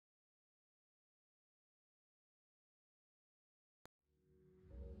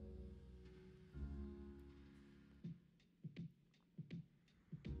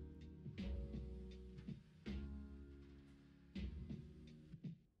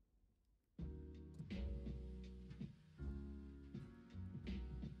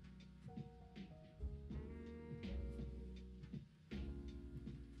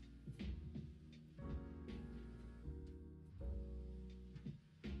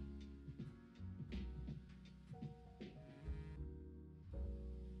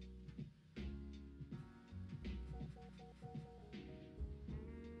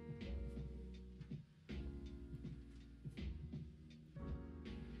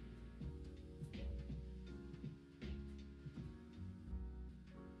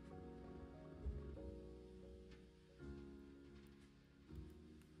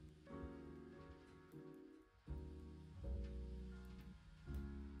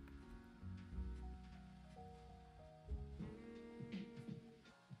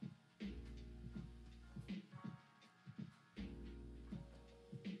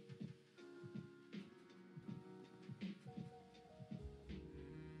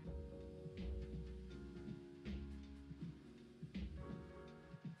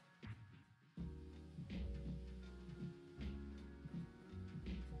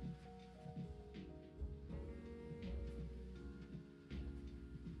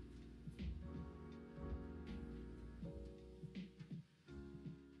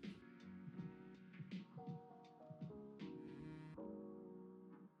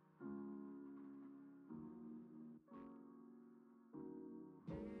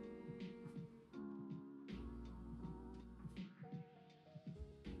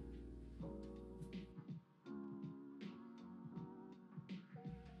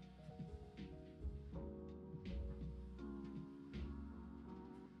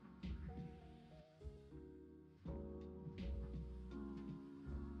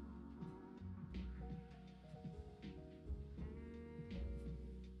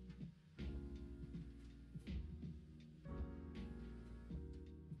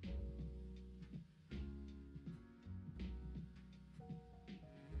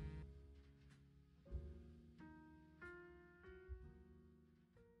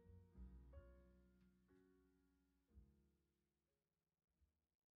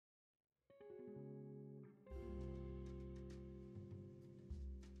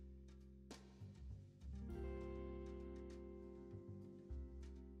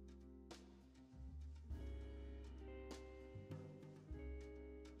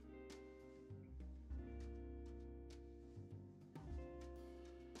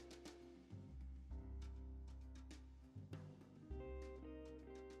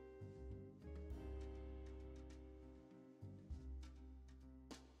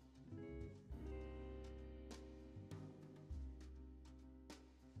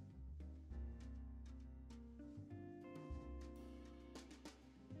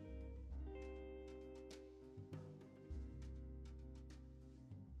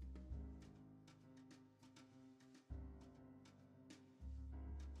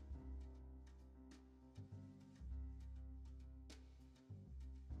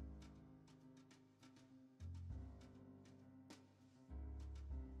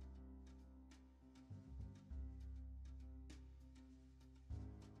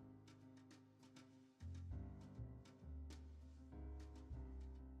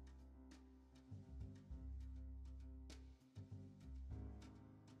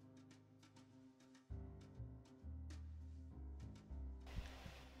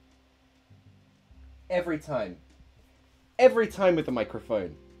Every time. Every time with the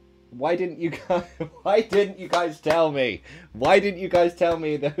microphone. Why didn't you guys tell me? Why didn't you guys tell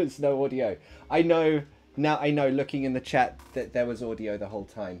me there was no audio? I know looking in the chat that there was audio the whole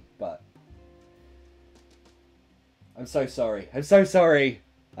time, but I'm so sorry. I'm so sorry.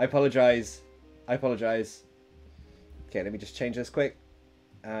 I apologize. I apologize. Okay, let me just change this quick.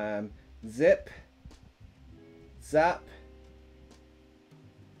 Zip. Zap.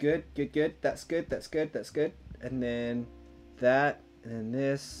 Good, good, good. That's good, that's good, that's good. And then that, and then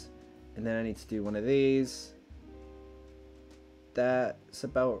this. And then I need to do one of these. That's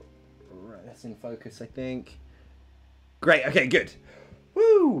about right. That's in focus, I think. Great, okay, good.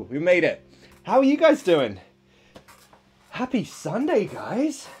 Woo, we made it. How are you guys doing? Happy Sunday,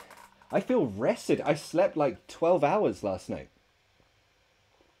 guys. I feel rested. I slept like 12 hours last night.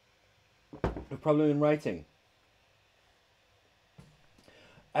 No problem in writing.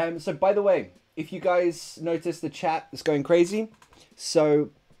 So by the way, if you guys notice the chat is going crazy, so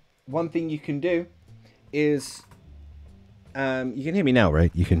one thing you can do is, you can hear me now,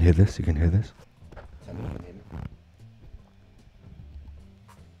 right? You can hear this, you can hear this. Tell me you can hear me.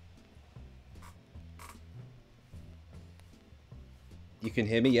 You can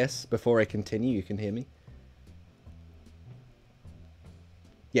hear me, yes? Before I continue, you can hear me?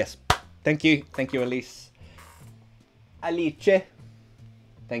 Yes. Thank you. Thank you, Alice. Alice.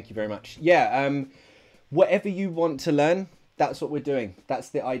 Thank you very much. Yeah, whatever you want to learn, that's what we're doing. That's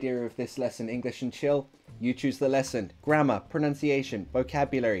the idea of this lesson, English and Chill. You choose the lesson. Grammar, pronunciation,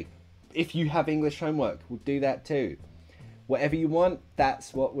 vocabulary. If you have English homework, we'll do that too. Whatever you want,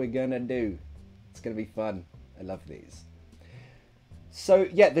 that's what we're gonna do. It's gonna be fun. I love these. So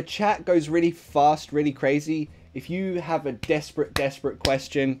yeah, the chat goes really fast, really crazy. If you have a desperate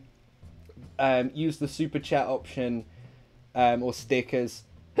question, use the super chat option or stickers.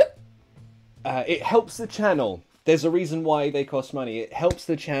 It helps the channel. There's a reason why they cost money. It helps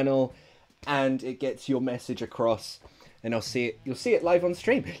the channel and it gets your message across. And you'll see it live on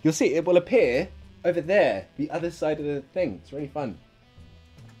stream. You'll see it will appear over there, the other side of the thing. It's really fun.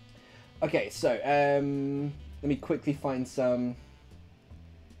 Okay, so let me quickly find some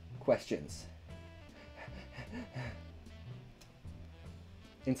questions.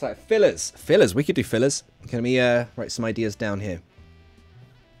 Inside fillers. Fillers, we could do fillers. Can we write some ideas down here?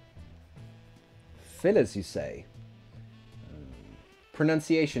 Fillers, you say?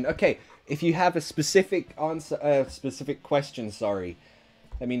 Pronunciation. Okay, if you have a specific answer, specific question, sorry,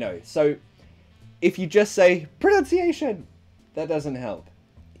 let me know. So, if you just say pronunciation, that doesn't help.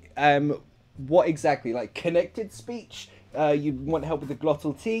 What exactly? Like connected speech? You want help with the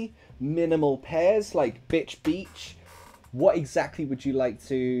glottal T? Minimal pairs, like bitch, beach? What exactly would you like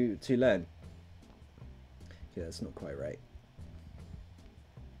to learn? Yeah, that's not quite right.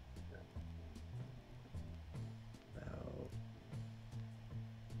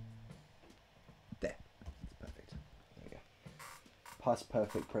 There. Perfect. There we go. Past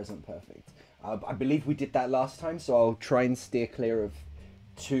perfect, present perfect. I believe we did that last time, so I'll try and steer clear of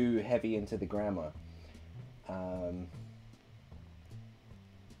too heavy into the grammar.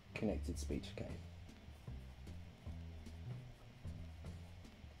 Connected speech, okay.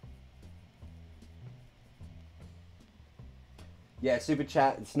 Yeah, super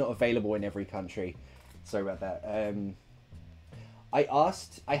chat, it's not available in every country. Sorry about that.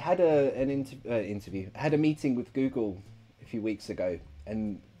 I had an interview. I had a meeting with Google a few weeks ago,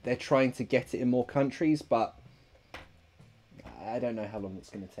 and they're trying to get it in more countries, but I don't know how long it's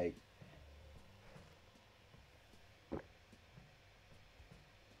going to take.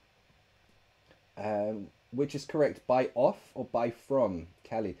 Which is correct, buy off or buy from,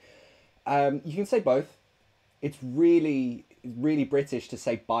 Callie? You can say both. It's really British to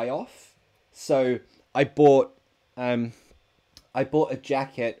say buy off. So I bought a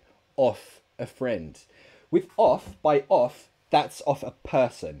jacket off a friend. With off, buy off, that's off a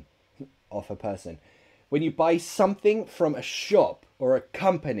person. Off a person. When you buy something from a shop or a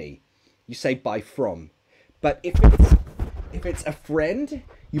company, you say buy from. But if it's a friend,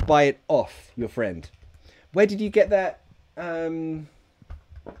 you buy it off your friend. Where did you get that? I don't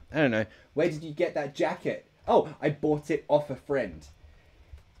know. Where did you get that jacket? Oh, I bought it off a friend.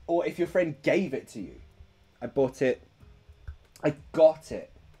 Or if your friend gave it to you. I got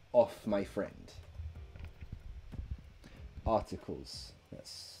it off my friend. Articles.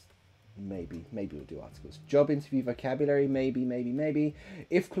 That's maybe we'll do articles. Job interview vocabulary, maybe.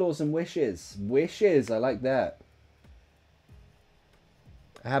 If clause and wishes. Wishes, I like that.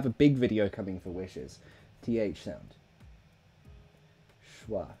 I have a big video coming for wishes. TH sound.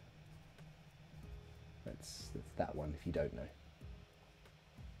 Schwa. That's that one if you don't know.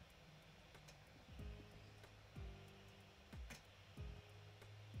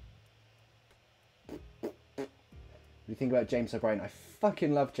 think about James O'Brien. I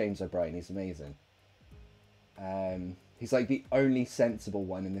fucking love James O'Brien. He's amazing. He's like the only sensible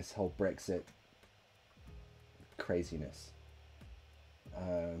one in this whole Brexit craziness.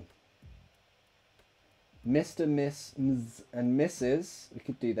 Mr., Miss, Ms, and Mrs. We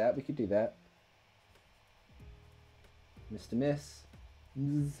could do that. We could do that. Mr., Miss,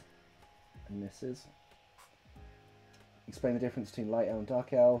 Ms, and Mrs. Explain the difference between light L and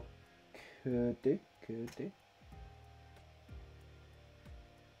dark L. Could do. Could do.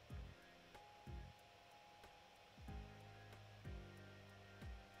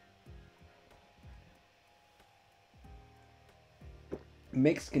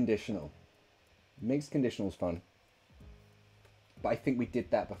 Mixed conditional. Mixed conditional is fun. But I think we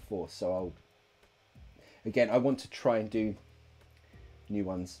did that before, so I'll... Again, I want to try and do new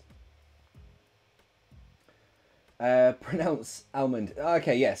ones. Pronounce almond.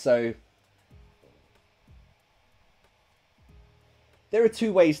 Okay, yeah, so... There are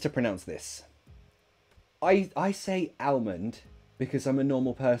two ways to pronounce this. I say almond because I'm a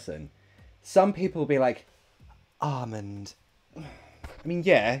normal person. Some people will be like, almond. I mean,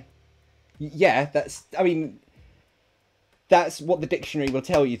 yeah, that's, I mean, that's what the dictionary will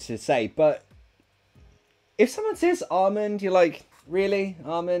tell you to say. But if someone says almond, you're like, really?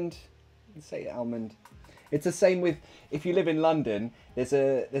 Almond? Say almond. It's the same with, if you live in London, there's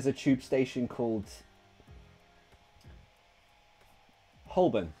a tube station called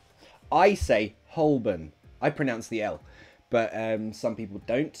Holborn. I say Holborn. I pronounce the L, but some people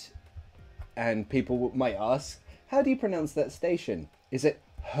don't. And people might ask, how do you pronounce that station? Is it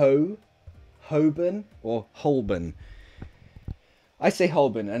Holborn, or Holborn? I say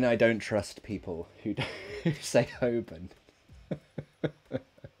Holborn, and I don't trust people who say Holborn.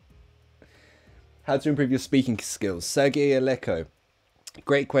 How to improve your speaking skills? Sergey Aleko.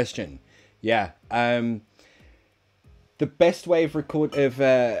 Great question. Yeah. The best way of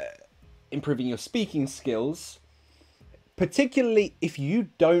improving your speaking skills, particularly if you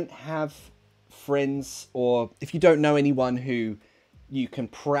don't have friends or if you don't know anyone who you can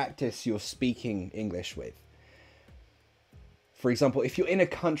practice your speaking English with. For example, if you're in a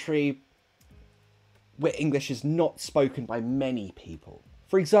country where English is not spoken by many people,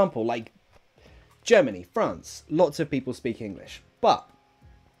 for example, like Germany, France, lots of people speak English, but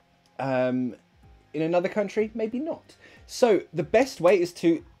in another country, maybe not. So the best way is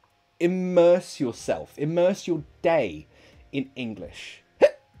to immerse yourself, immerse your day in English.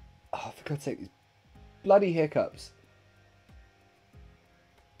 Oh, for God's sake, these bloody hiccups.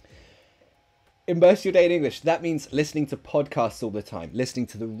 Immerse your day in English. That means listening to podcasts all the time, listening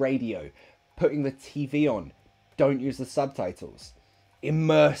to the radio, putting the TV on. Don't use the subtitles.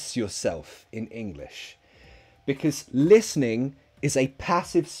 Immerse yourself in English. Because listening is a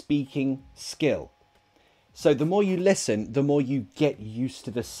passive speaking skill. So the more you listen, the more you get used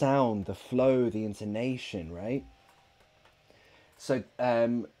to the sound, the flow, the intonation, right? So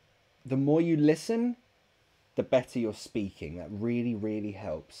the more you listen, the better you're speaking. That really, really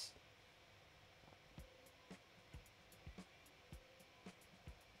helps.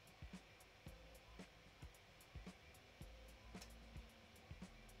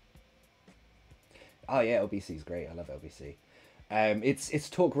 Oh yeah, LBC is great. I love LBC. It's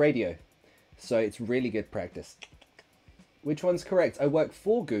talk radio, so it's really good practice. Which one's correct? I work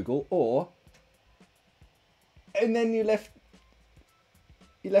for Google, or... And then you left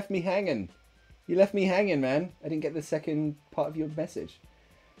me hanging. You left me hanging, man. I didn't get the second part of your message.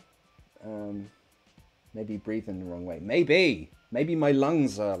 Maybe breathing the wrong way. Maybe my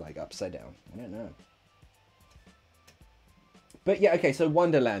lungs are like upside down. I don't know. But yeah, okay, so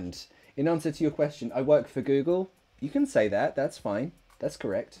Wonderland. In answer to your question, I work for Google. You can say that. That's fine. That's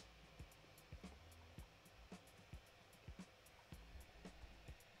correct.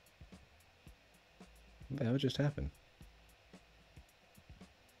 What the hell just happened?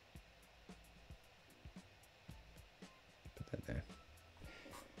 Put that there.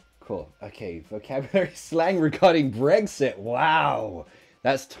 Cool. Okay, vocabulary slang regarding Brexit. Wow.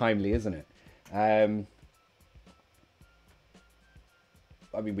 That's timely, isn't it?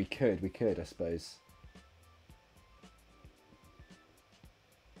 I mean, we could, I suppose.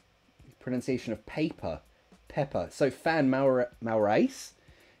 Pronunciation of paper, pepper. So fan Maurice?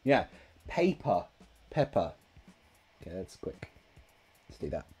 Yeah, paper, pepper. Okay, that's quick. Let's do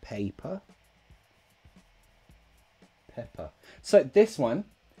that. Paper, pepper. So this one,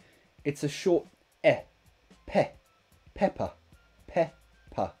 it's a short pepper, pepper.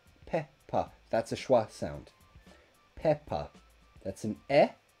 That's a schwa sound. Pepper. That's an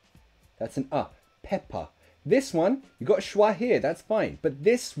that's an pepper. This one, you got a schwa here, that's fine. But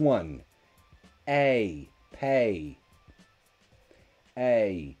this one, pay,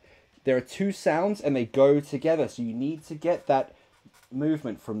 A. There are two sounds and they go together. So you need to get that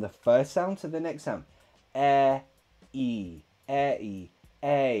movement from the first sound to the next sound. E, E,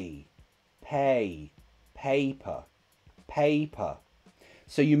 A, pay, paper, paper.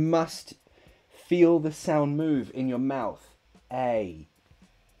 So you must feel the sound move in your mouth. A.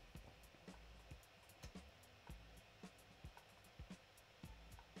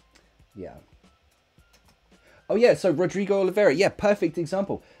 Yeah. Oh yeah, so Rodrigo Oliveira, yeah, perfect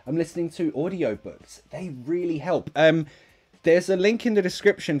example. I'm listening to audiobooks. They really help. There's a link in the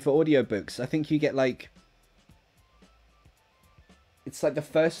description for audiobooks. I think you get like, it's like the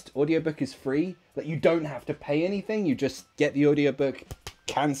first audiobook is free. Like you don't have to pay anything. You just get the audiobook,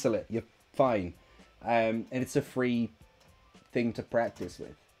 cancel it. You're fine. And it's a free thing to practice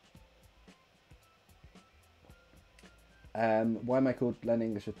with. Why am I called Learn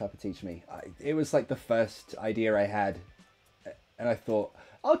English with Papa Teach Me? It was like the first idea I had. And I thought,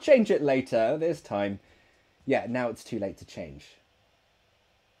 I'll change it later. There's time. Yeah, now it's too late to change.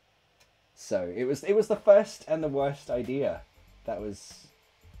 So it was the first and the worst idea. That was...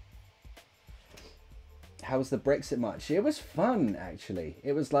 How was the Brexit march? It was fun, actually.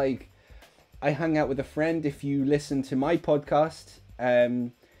 It was like, I hung out with a friend. If you listen to my podcast,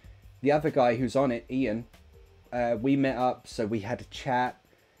 the other guy who's on it, Ian, we met up, so we had a chat.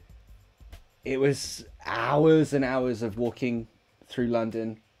 It was hours and hours of walking through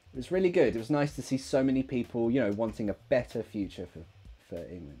London. It was really good. It was nice to see so many people, you know, wanting a better future for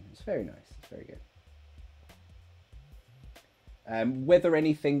England. It was very nice. It's very good. Whether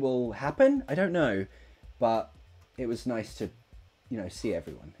anything will happen, I don't know. But it was nice to, you know, see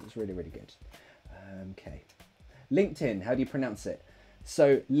everyone. It was really, really good. Okay. LinkedIn, how do you pronounce it?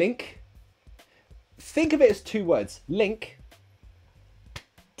 So, link, think of it as two words. Link,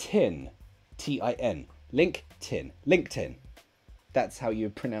 tin, T-I-N. LinkedIn. LinkedIn. That's how you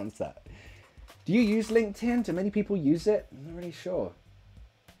pronounce that. Do you use LinkedIn? Do many people use it? I'm not really sure.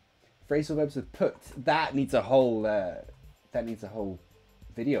 Phrasal verbs with put. That needs a whole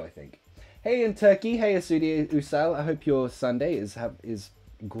video, I think. Hey in Turkey, hey Asudi Usal. I hope your Sunday is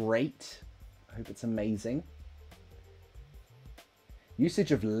great. I hope it's amazing.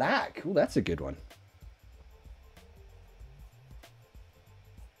 Usage of lack. Oh, that's a good one.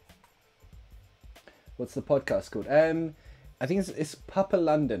 What's the podcast called? I think it's Papa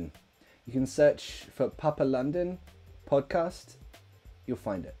London. You can search for Papa London podcast. You'll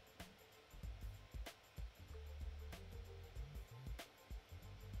find it.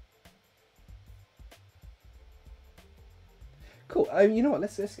 Cool. You know what?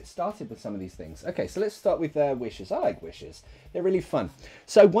 Let's get started with some of these things. Okay, so let's start with wishes. I like wishes. They're really fun.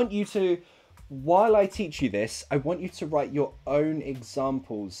 So I want you to, while I teach you this, I want you to write your own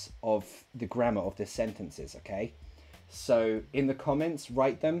examples of the grammar of the sentences, okay? So in the comments,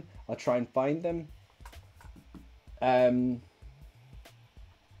 write them. I'll try and find them.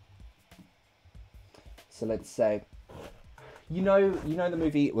 So let's say, you know the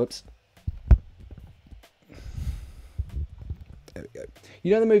movie, whoops. There we go.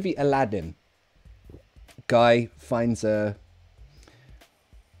 You know the movie Aladdin? Guy finds a...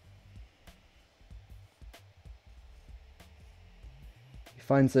 He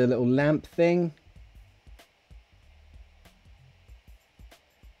finds a little lamp thing.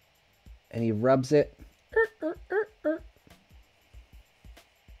 And he rubs it.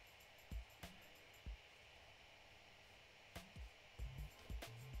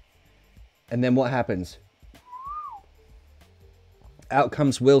 And then what happens? Out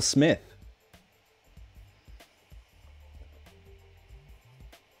comes Will Smith.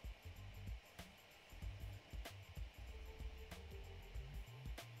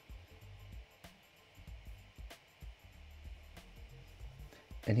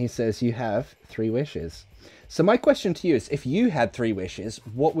 And he says, you have 3 wishes. So my question to you is, if you had 3 wishes,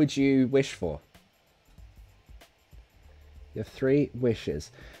 what would you wish for? You have 3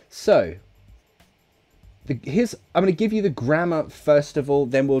 wishes. So, I'm going to give you the grammar first of all,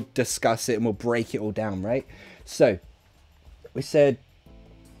 then we'll discuss it and we'll break it all down, right? So, we said,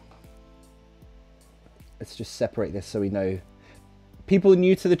 let's just separate this so we know. People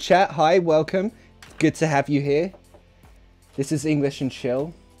new to the chat, hi, welcome. Good to have you here. This is English and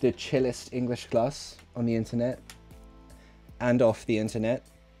Chill, the chillest English class on the internet and off the internet.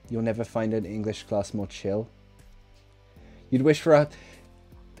 You'll never find an English class more chill. You'd wish for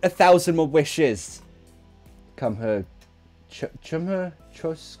 1,000 more wishes. Come her, Chumher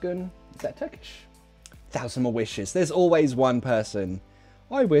Choskun. Is that Turkish? 1,000 more wishes. There's always one person.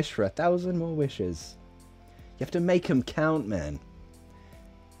 I wish for 1,000 more wishes. You have to make them count, man.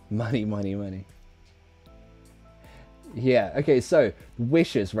 Money, money, money. Yeah, okay, so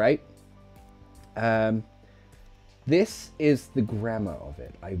wishes, right? This is the grammar of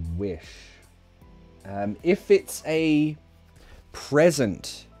it. I wish. If it's a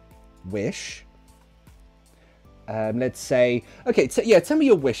present wish, let's say, okay, yeah, tell me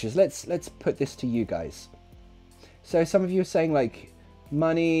your wishes. Let's put this to you guys. So some of you are saying like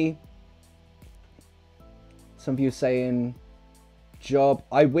money. Some of you are saying job.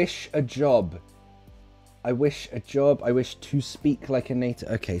 I wish a job. I wish a job. I wish to speak like a native.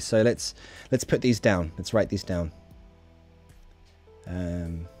 Okay, so let's put these down. Let's write these down.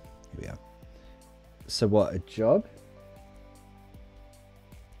 Here we are. So what? A job.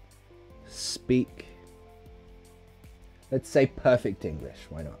 Speak. Let's say perfect English.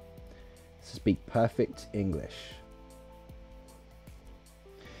 Why not? Speak perfect English.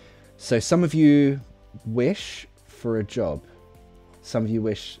 So some of you wish for a job. Some of you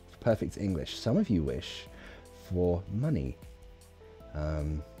wish for perfect English. Some of you wish for money.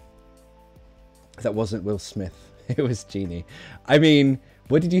 That wasn't Will Smith. It was Genie. I mean,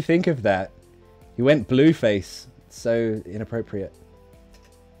 what did you think of that? He went blue face. So inappropriate.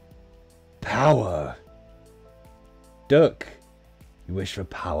 Power. Duck. You wish for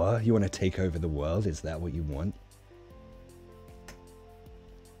power? You want to take over the world? Is that what you want?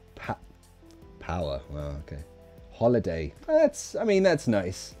 Power. Well, okay. Holiday. I mean, that's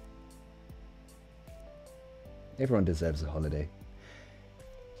nice. Everyone deserves a holiday.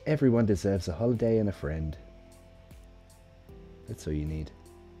 Everyone deserves a holiday and a friend. That's all you need.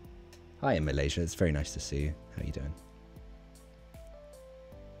 Hi in Malaysia. It's very nice to see you. How you doing?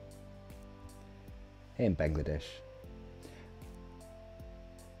 Hey in Bangladesh.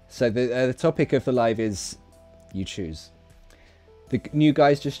 So the topic of the live is you choose. The new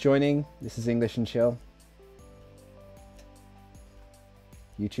guys just joining. This is English and Chill.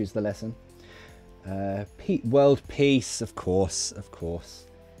 You choose the lesson. World peace, of course, of course.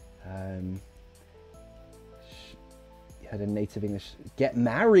 You had a native English. Get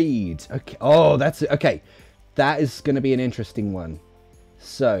married. Okay. Oh, that's okay. That is going to be an interesting one.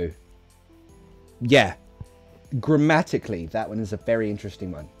 So, yeah, grammatically, that one is a very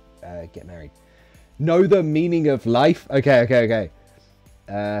interesting one. Get married. Know the meaning of life. Okay.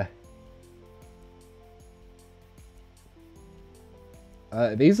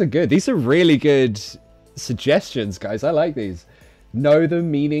 These are good. These are really good suggestions, guys. I like these. Know the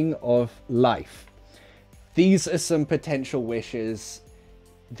meaning of life. These are some potential wishes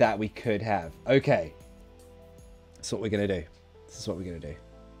that we could have. Okay. That's what we're going to do. This is what we're going to do.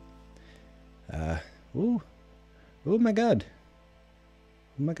 Oh my God.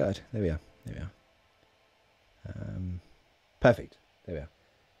 Oh my God. There we are. Perfect. There we are.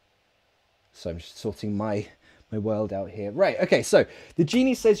 So I'm just sorting my world out here. Right, okay, so the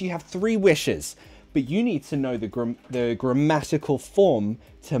genie says you have 3 wishes, but you need to know the grammatical form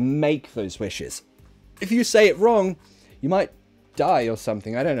to make those wishes. If you say it wrong, you might die or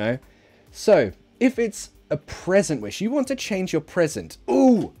something, I don't know. So, if it's a present wish, you want to change your present.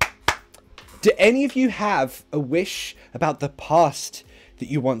 Ooh! Do any of you have a wish about the past that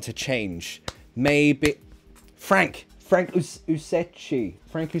you want to change? Maybe... Frank Usechi,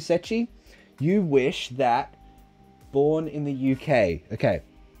 you wish that born in the UK. Okay.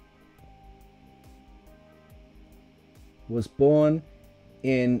 Was born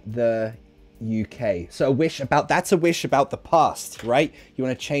in the UK. So a wish about, that's a wish about the past, right? You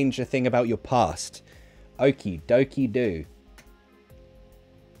want to change a thing about your past. Okie dokie do.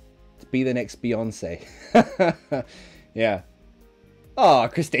 To be the next Beyonce. Yeah. Oh,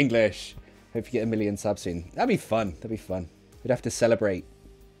 Chris English. Hope you get 1 million subs soon. That'd be fun. That'd be fun. We'd have to celebrate.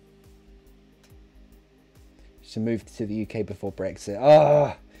 To move to the UK before Brexit.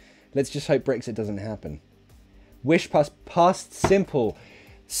 Ah, let's just hope Brexit doesn't happen. Wish past simple.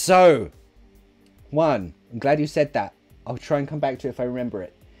 So, 1. I'm glad you said that. I'll try and come back to it if I remember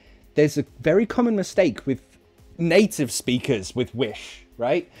it. There's a very common mistake with native speakers with wish,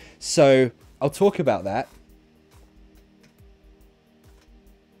 right? So, I'll talk about that.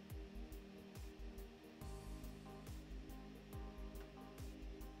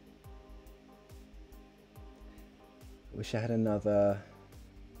 Wish I had another.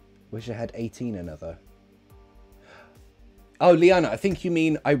 Wish I had 18 another. Oh, Liana, I think you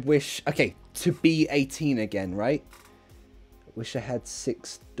mean I wish... Okay, to be 18 again, right? Wish I had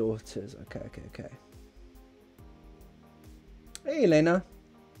 6 daughters. Okay. Hey, Elena.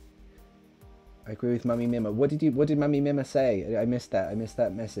 I agree with Mummy Mima. What did Mummy Mima say? I missed that. I missed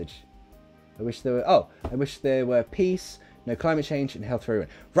that message. I wish there were... Oh, I wish there were peace, no climate change, and health for everyone.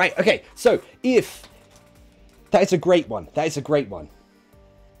 Right, okay. So, if... That is a great one. That is a great one.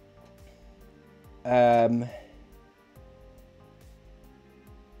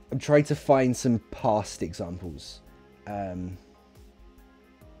 I'm trying to find some past examples. A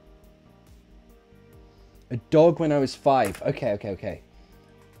dog when I was 5. Okay.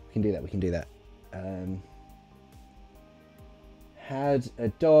 We can do that. We can do that. Had a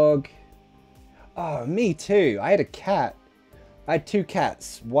dog. Oh, me too. I had a cat. I had 2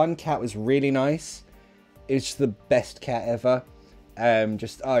 cats. One cat was really nice. It's the best cat ever.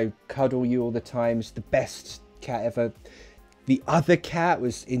 Just, I cuddle you all the time. It's the best cat ever. The other cat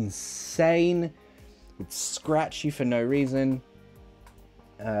was insane. Would scratch you for no reason.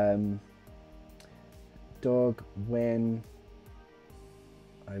 Dog when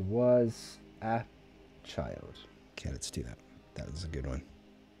I was a child. Okay, let's do that. That was a good one.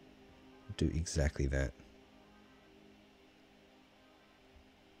 Do exactly that.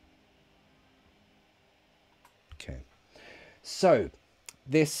 Okay. So,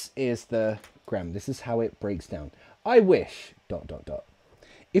 this is the grammar. This is how it breaks down. I wish, ...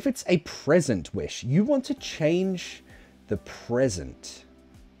 If it's a present wish, you want to change the present.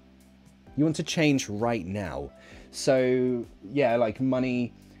 You want to change right now. So, yeah, like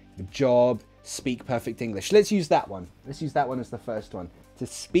money, job, speak perfect English. Let's use that one. Let's use that one as the first one. To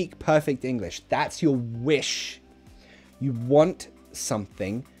speak perfect English. That's your wish. You want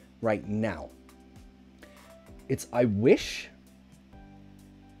something right now. It's I wish.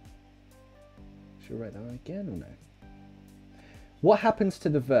 Should I write that one again or no? What happens to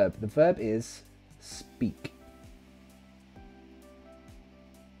the verb? The verb is speak.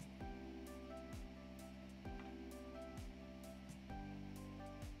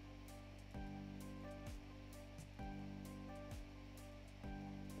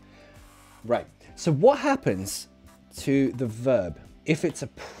 Right. So what happens to the verb if it's a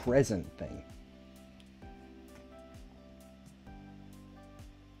present thing?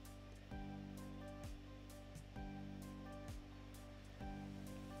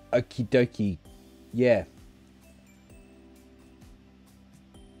 Okie dokie. Yeah.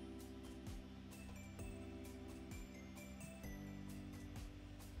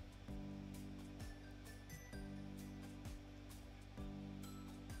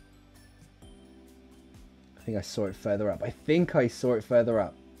 I think I saw it further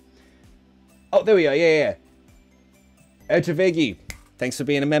up. Oh, there we are. Yeah. Ertavegi, thanks for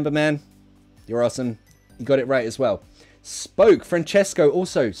being a member, man. You're awesome. You got it right as well. Spoke. Francesco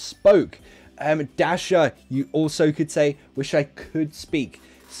also spoke. Dasha, you also could say, wish I could speak.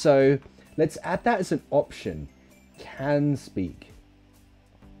 So let's add that as an option. Can speak.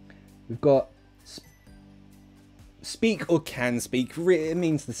 We've got speak or can speak. It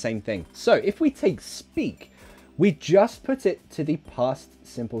means the same thing. So if we take speak, we just put it to the past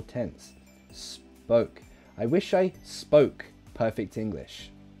simple tense. Spoke. I wish I spoke perfect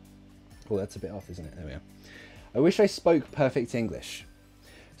English. Oh, that's a bit off, isn't it? There we are. I wish I spoke perfect English.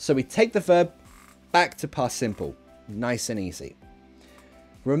 So we take the verb back to past simple. Nice and easy.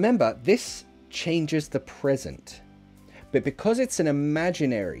 Remember, this changes the present. But because it's an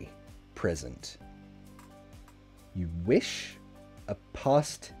imaginary present, you wish a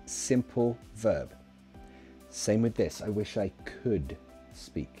past simple verb. Same with this. I wish I could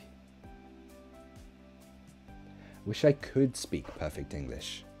speak. Wish I could speak perfect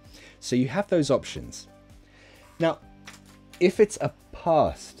English. So you have those options. Now, if it's a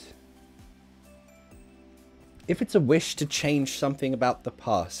past, if it's a wish to change something about the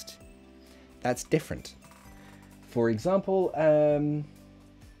past, that's different. For example,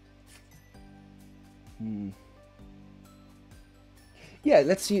 yeah,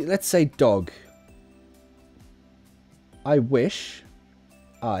 let's say dog. I wish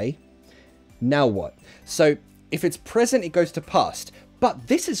I. Now what? So if it's present, it goes to past. But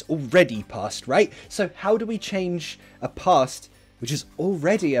this is already past, right? So how do we change a past, which is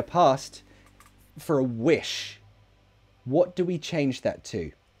already a past, for a wish? What do we change that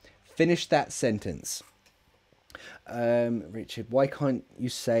to? Finish that sentence. Richard, why can't you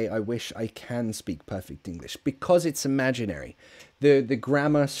say, I wish I can speak perfect English? Because it's imaginary. The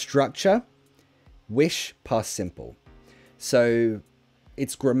grammar structure, wish, past simple. So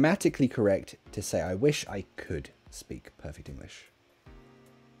it's grammatically correct to say, I wish I could speak perfect English.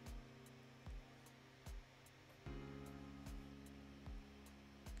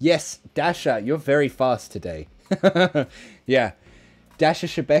 Yes, Dasha, you're very fast today. Yeah. Dasha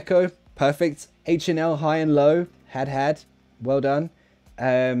Shebeko, perfect. H&L, high and low. Had. Well done.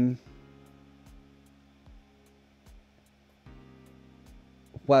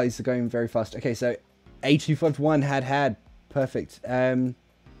 Wow, he's going very fast. Okay, so A251 had. Perfect.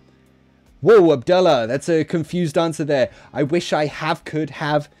 Whoa, Abdullah, that's a confused answer there. I wish I could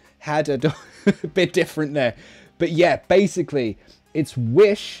have had a bit different there. But yeah, basically, It's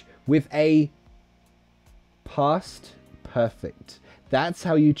wish with a past perfect. That's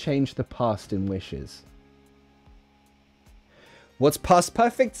how you change the past in wishes. What's past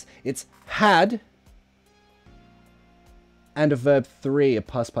perfect? It's had and a verb 3, a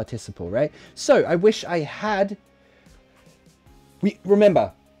past participle, right? So I wish I had.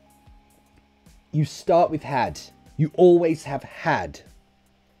 Remember, you start with had. You always have had.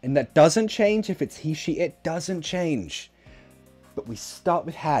 And that doesn't change if it's he, she, it doesn't change. But we start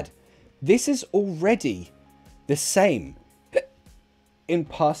with had. This is already the same in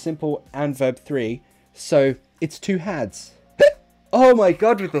past simple and verb 3. So it's 2 hads. Oh my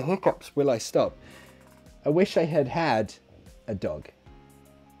god, with the hiccups, will I stop? I wish I had had a dog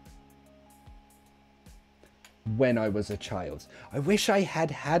when I was a child. I wish I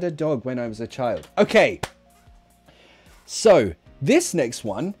had had a dog when I was a child. Okay. So this next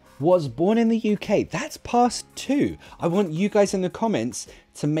one was born in the UK. That's past 2. I want you guys in the comments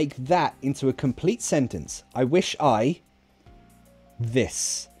to make that into a complete sentence. I wish I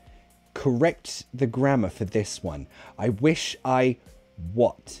this. Correct the grammar for this one. I wish I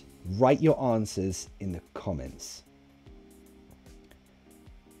what? Write your answers in the comments.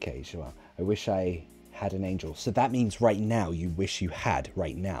 Okay, Joelle. I wish I had an angel. So that means right now. You wish you had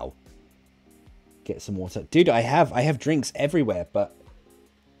right now. Get some water. Dude, I have drinks everywhere, but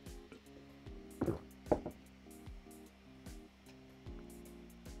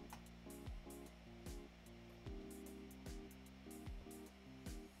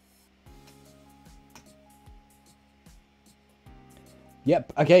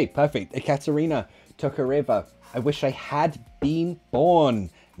yep, okay, perfect. Ekaterina took a river. I wish I had been born.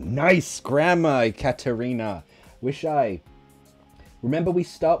 Nice grammar, Ekaterina. Wish I. Remember, we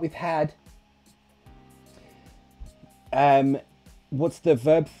start with had. What's the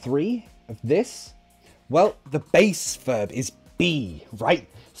verb 3 of this? Well, the base verb is be, right?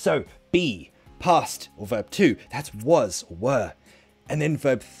 So, be, past, or verb 2. That's was, or were. And then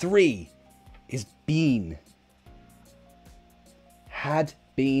verb 3 is been. Had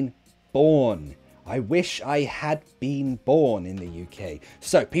been born. I wish I had been born in the UK.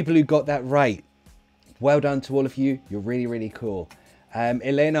 So, people who got that right, well done to all of you. You're really, really cool.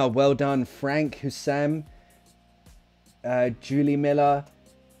 Elena, well done. Frank, Hussam, Julie Miller,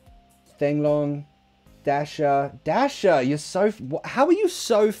 Thenglong, Dasha. Dasha, you're so... How are you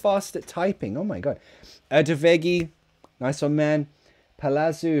so fast at typing? Oh my god. Devegi, nice one, man.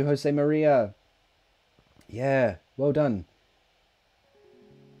 Palazzo, Jose Maria. Yeah, well done.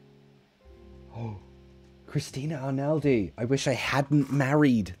 Oh, Christina Arnaldi. I wish I hadn't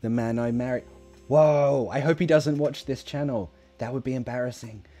married the man I married. Whoa, I hope he doesn't watch this channel. That would be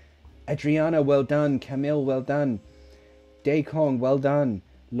embarrassing. Adriana, well done. Camille, well done. Daykong, well done.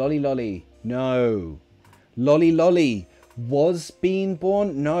 Lolly Lolly, no. Lolly Lolly, was being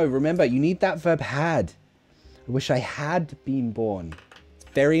born? No, remember, you need that verb had. I wish I had been born. It's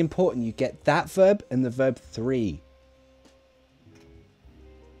very important. You get that verb and the verb 3.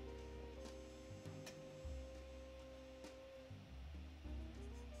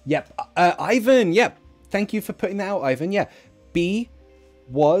 Yep. Ivan, yep. Thank you for putting that out, Ivan. Yeah. Be,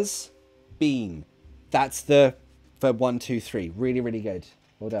 was, been. That's the verb 1, 2, 3. Really, really good.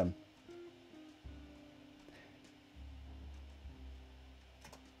 Well done.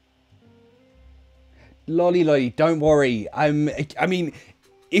 Lolly lolly, don't worry. I mean,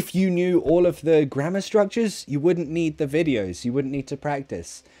 if you knew all of the grammar structures, you wouldn't need the videos. You wouldn't need to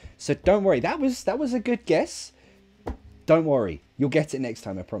practice. So don't worry. That was a good guess. Don't worry. You'll get it next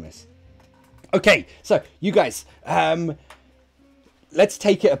time, I promise. Okay, so you guys, let's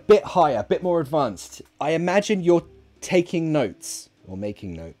take it a bit higher, a bit more advanced. I imagine you're taking notes or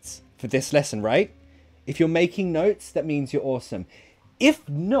making notes for this lesson, right? If you're making notes, that means you're awesome. If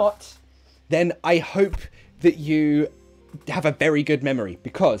not, then I hope that you have a very good memory,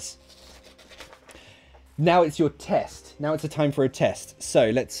 because now it's your test. Now it's a time for a test. So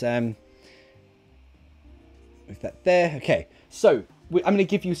let's move that there. Okay, so I'm going to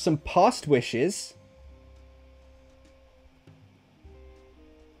give you some past wishes.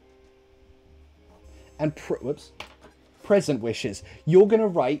 And present wishes. You're going to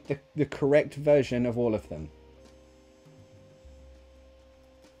write the correct version of all of them.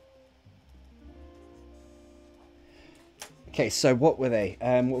 Okay, so what were they?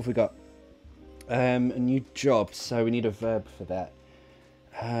 What have we got? A new job, so we need a verb for that.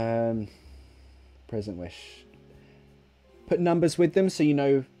 Present wish. Put numbers with them so you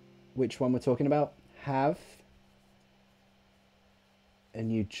know which one we're talking about. Have a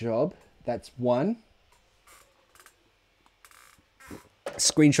new job. That's 1.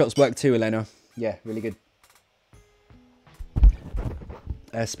 Screenshots work too, Elena. Yeah, really good.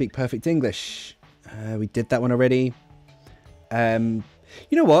 Speak perfect English. We did that one already. You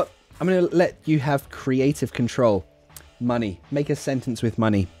know what? I'm going to let you have creative control. Money. Make a sentence with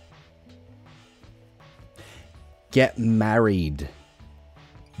money. Get married.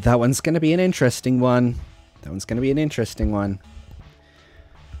 That one's going to be an interesting one. That one's going to be an interesting one.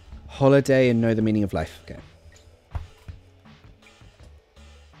 Holiday and know the meaning of life. Okay.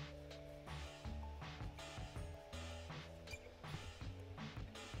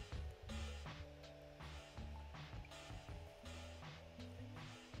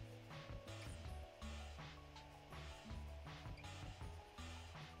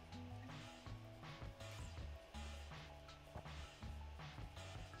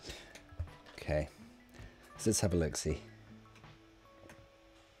 Okay. So let's have a look, see.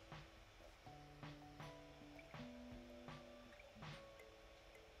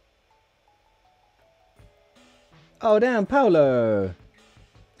 Oh, damn, Paolo.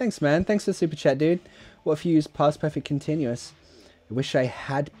 Thanks, man. Thanks for the super chat, dude. What if you use past perfect continuous? I wish I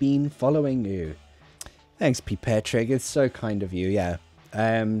had been following you. Thanks, P. Patrick. It's so kind of you, yeah.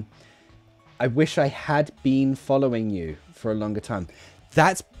 I wish I had been following you for a longer time.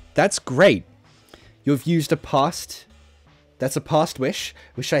 That's great. You've used a past. That's a past wish.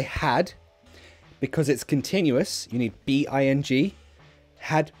 Wish I had. Because it's continuous. You need B-I-N-G.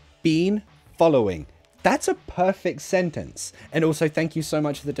 Had been following. That's a perfect sentence. And also, thank you so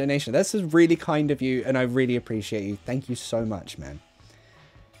much for the donation. This is really kind of you, and I really appreciate you. Thank you so much, man.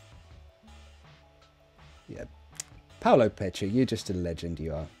 Yeah. Paolo Petri, you're just a legend,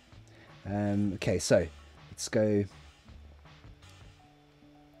 you are. Okay, so let's go.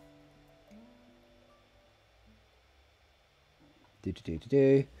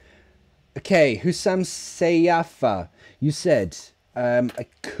 Okay, Hussam Sayafa, you said I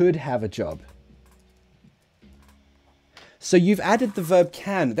could have a job. So you've added the verb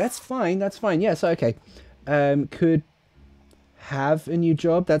can. That's fine. That's fine. Yeah, so okay. Could have a new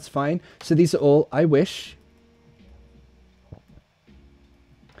job. That's fine. So these are all I wish.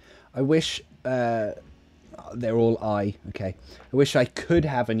 I wish. They're all I. Okay. I wish I could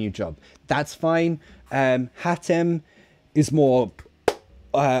have a new job. That's fine. Hatem is more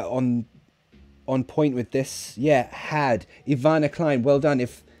on point with this. Yeah, had. Ivana Klein, well done.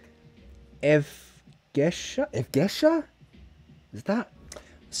 If Gesha? Is that?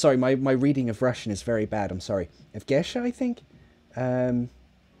 Sorry, my reading of Russian is very bad. I'm sorry. Evgesha, I think.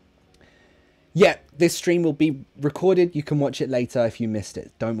 Yeah, this stream will be recorded. You can watch it later if you missed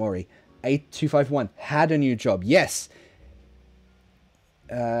it. Don't worry. 8251 had a new job. Yes.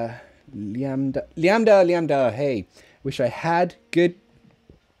 Liamda. Hey, wish I had. Good.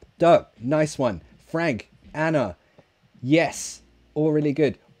 Doug, nice one. Frank, Anna, yes, all really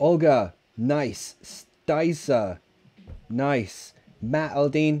good. Olga, nice. Stiza, nice. Matt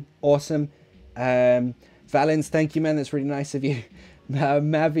Aldine, awesome. Valens, thank you, man. That's really nice of you.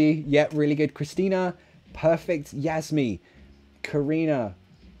 Mavi, yeah, really good. Christina, perfect. Yasmi, Karina,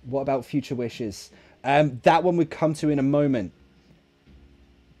 what about future wishes? That one would come to in a moment.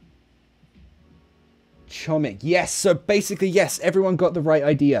 Chomik, yes. So basically, yes, everyone got the right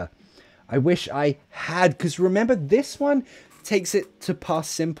idea. I wish I had, because remember, this one takes it to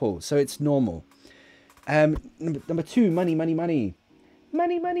past simple, so it's normal. Number two, money.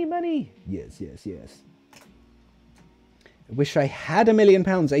 Yes. I wish I had £1 million,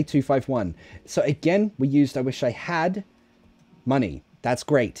 8251. So again, we used I wish I had money. That's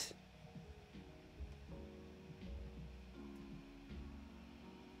great.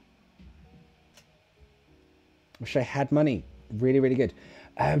 Wish I had money. Really, really good.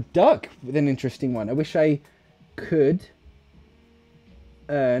 Duck with an interesting one. I wish I could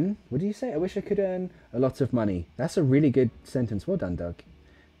earn. What do you say? I wish I could earn a lot of money. That's a really good sentence. Well done, Doug.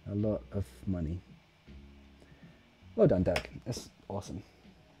 A lot of money. Well done, Doug. That's awesome.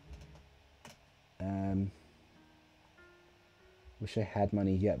 Wish I had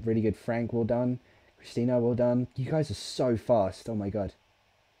money. Yeah, really good. Frank, well done. Christina, well done. You guys are so fast. Oh my god.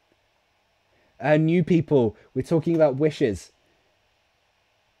 New people. We're talking about wishes.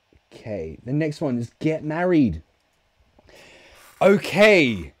 Okay, the next one is get married.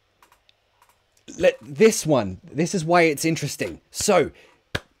 Okay. This is why it's interesting. So,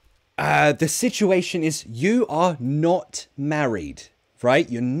 the situation is you are not married, right?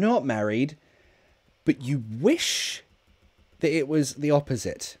 You're not married, but you wish that it was the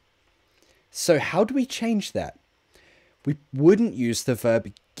opposite. So how do we change that? We wouldn't use the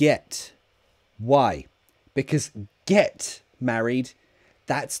verb get. Why? Because get married,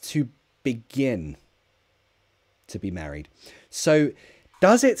 that's to begin to be married. So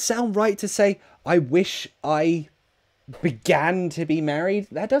does it sound right to say, I wish I began to be married.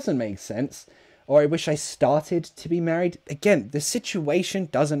 That doesn't make sense. Or I wish I started to be married. Again, the situation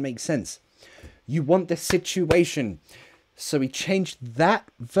doesn't make sense. You want the situation. So we changed that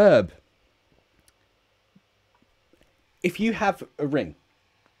verb. If you have a ring,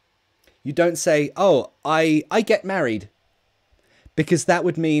 you don't say, oh, I get married. Because that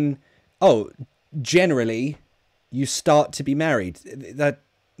would mean, oh, generally, you start to be married.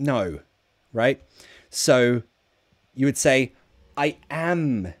 No, right? So you would say, I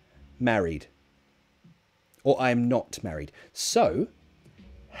am married. Or I am not married. So,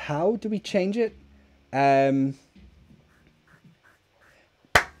 how do we change it? Anamob.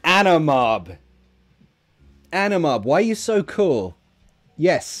 Anamob, why are you so cool?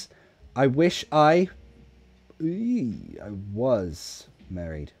 Yes, I wish I was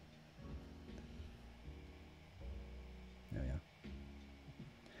married. There we are.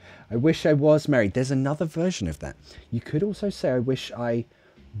 I wish I was married. There's another version of that. You could also say, I wish I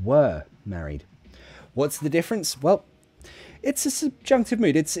were married. What's the difference? Well, it's a subjunctive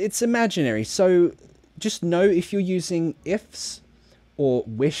mood. It's imaginary. So just know if you're using ifs or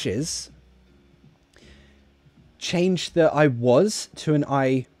wishes, change the I was to an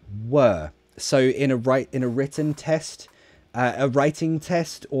I were. So in a written test, a writing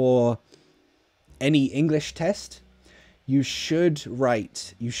test, or any English test, you should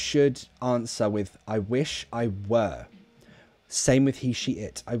answer with I wish I were. Same with he, she,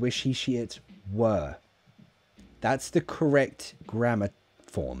 it. I wish he, she, it were. That's the correct grammar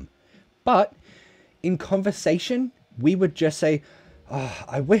form. But in conversation, we would just say, oh,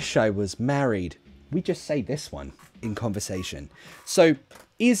 I wish I was married. We just say this one in conversation. So,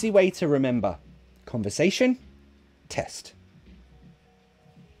 easy way to remember. Conversation, test.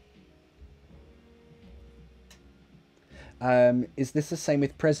 Is this the same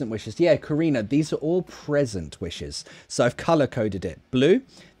with present wishes? Yeah, Karina, these are all present wishes. So I've color coded it. Blue,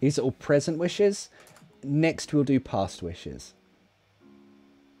 these are all present wishes. Next, we'll do past wishes.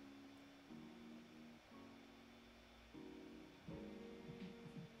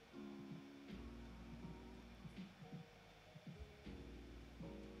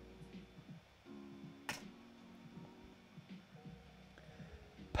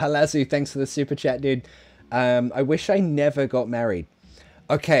 Palazzo, thanks for the super chat, dude. I wish I never got married.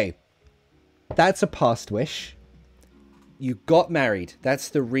 Okay, that's a past wish. You got married. That's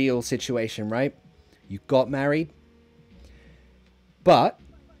the real situation, right? You got married. But,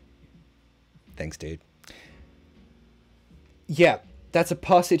 thanks, dude. Yeah, that's a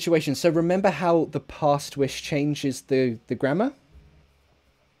past situation. So remember how the past wish changes the grammar?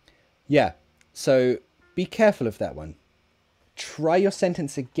 Yeah, so be careful of that one. Try your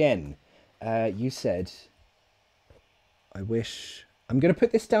sentence again. You said, I wish... I'm going to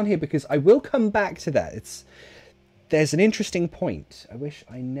put this down here because I will come back to that. There's an interesting point. I wish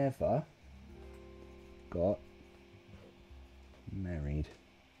I never got married.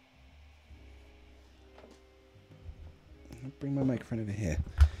 I'll bring my microphone over here.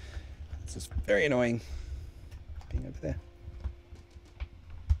 This is very annoying being over there.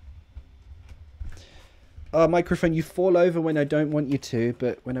 Microphone, you fall over when I don't want you to,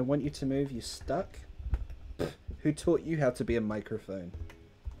 but when I want you to move, you're stuck. Who taught you how to be a microphone?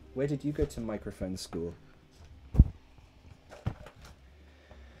 Where did you go to microphone school?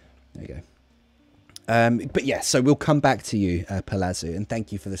 There you go. But yeah, so we'll come back to you, Palazzo, and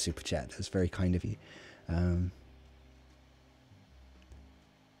thank you for the super chat. That's very kind of you.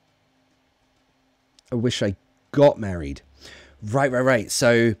 I wish I got married. Right.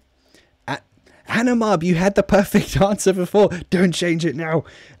 So, Hannah you had the perfect answer before. Don't change it now.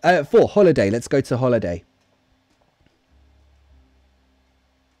 For holiday, let's go to holiday.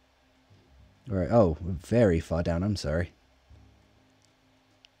 All right. Oh, very far down. I'm sorry.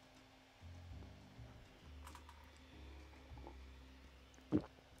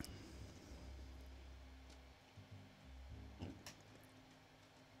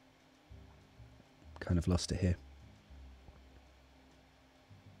 Kind of lost it here.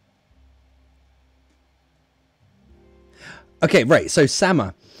 Okay, right. So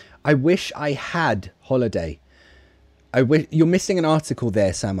Sama, I wish I had holiday. You're missing an article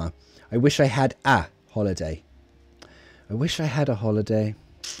there, Sama. I wish I had a holiday. I wish I had a holiday.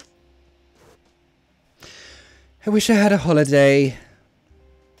 I wish I had a holiday.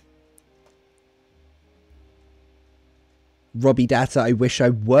 Robbie Data, I wish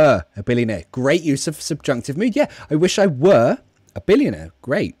I were a billionaire. Great use of subjunctive mood. Yeah, I wish I were a billionaire.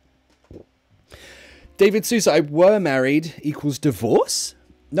 Great. David Sousa, I were married equals divorce?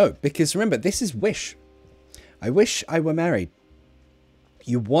 No, because remember, this is wish. I wish I were married.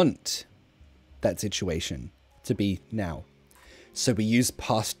 You want that situation. to be now. So we use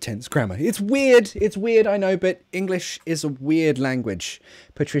past tense grammar. It's weird, I know, but English is a weird language.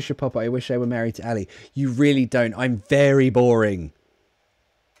 Patricia Popper, I wish I were married to Ali. You really don't. I'm very boring.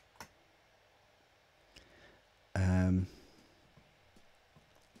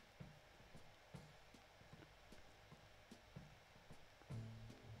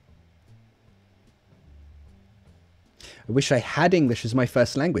 I wish I had English as my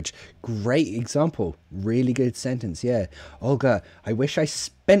first language. Great example. Really good sentence, yeah. Olga, I wish I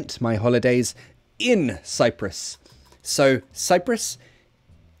spent my holidays in Cyprus. So, Cyprus,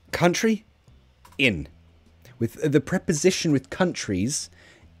 country, in. With the preposition with countries,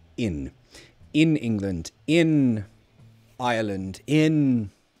 in. In England, in Ireland,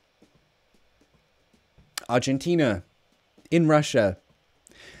 in Argentina, in Russia.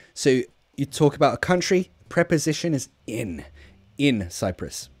 So, you talk about a country, preposition is in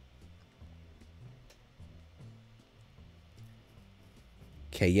Cyprus.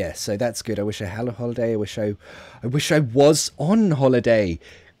 Okay, yeah, so that's good. I wish I had a holiday. I wish I was on holiday.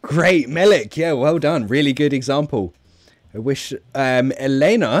 Great, Melik. Yeah, well done. Really good example. I wish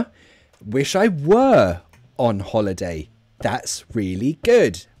Elena, wish I were on holiday. That's really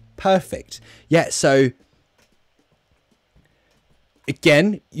good. Perfect. Yeah, so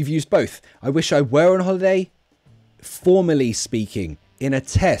again, you've used both. I wish I were on holiday. Formally speaking, in a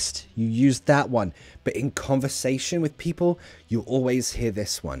test, you use that one. But in conversation with people, you always hear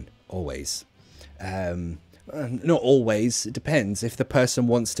this one. Always. Not always. It depends. If the person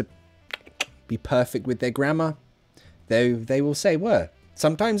wants to be perfect with their grammar, they will say were.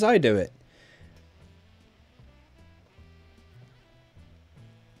 Sometimes I do it.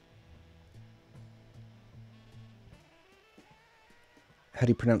 How do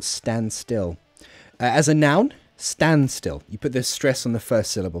you pronounce stand still? As a noun, stand still. You put the stress on the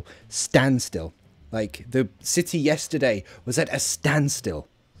first syllable. Stand still. Like the city yesterday was at a standstill.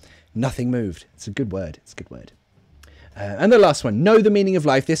 Nothing moved. It's a good word. It's a good word. And the last one, know the meaning of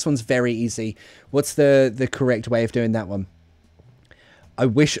life. This one's very easy. What's the correct way of doing that one? I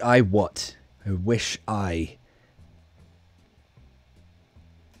wish I what? I wish I.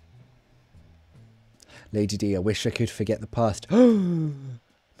 Lady D, I wish I could forget the past. Oh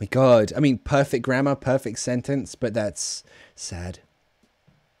my God. I mean, perfect grammar, perfect sentence, but that's sad.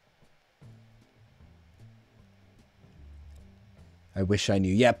 I wish I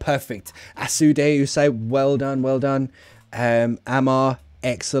knew. Yeah, perfect. Asude Usai, well done, well done. Amar,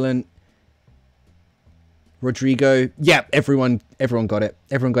 excellent. Rodrigo, yeah, everyone got it.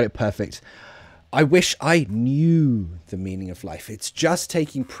 Everyone got it perfect. I wish I knew the meaning of life. It's just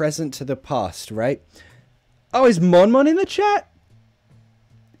taking present to the past, right? Oh, is Monmon in the chat?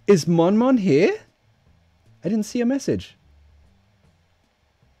 Is Monmon here? I didn't see a message.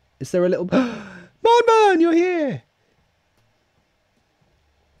 Is there a little... Monmon, you're here!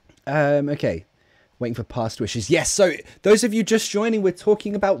 Okay. Waiting for past wishes. Yes, so those of you just joining, we're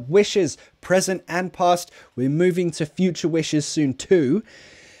talking about wishes, present and past. We're moving to future wishes soon too.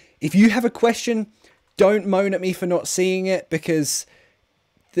 If you have a question, don't moan at me for not seeing it because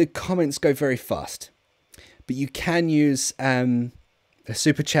the comments go very fast. But you can use the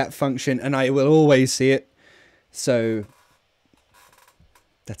super chat function and I will always see it. So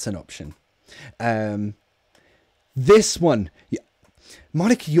that's an option. This one.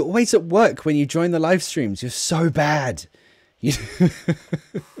 Monica, you're always at work when you join the live streams. You're so bad.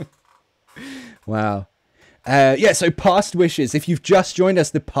 Wow. Yeah, so past wishes. If you've just joined us,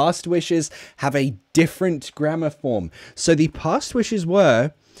 the past wishes have a different grammar form. So the past wishes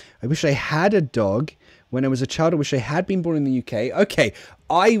were, I wish I had a dog. When I was a child, I wish I had been born in the UK. Okay,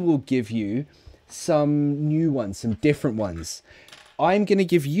 I will give you some new ones, some different ones. I'm going to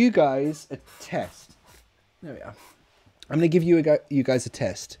give you guys a test. There we are. I'm going to give you guys a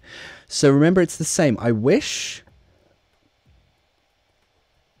test. So remember, it's the same. I wish...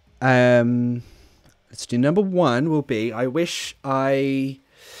 let's do number one will be, I wish I...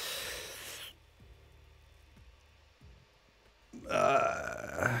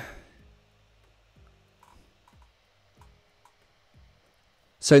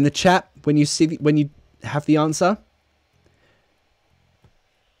 So in the chat, when you have the answer,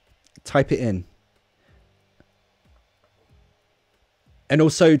 type it in. And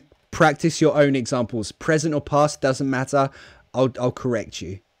also practice your own examples. Present or past, doesn't matter. I'll correct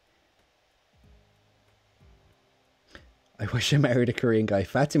you. I wish I married a Korean guy.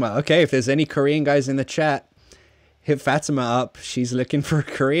 Fatima. Okay, if there's any Korean guys in the chat, hit Fatima up. She's looking for a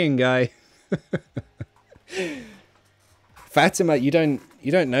Korean guy. Fatima, you don't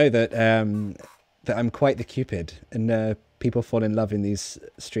know that that I'm quite the Cupid, and people fall in love in these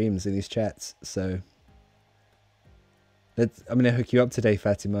streams, in these chats. So I'm going to hook you up today,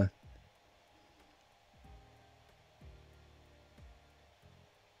 Fatima.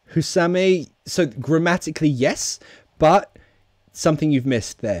 Husame, so grammatically, yes, but something you've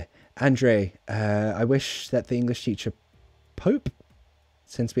missed there. Andre, I wish that the English teacher Pope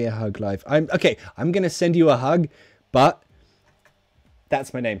sends me a hug live. I'm going to send you a hug, but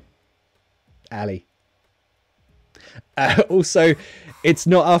that's my name. Ali. Also, it's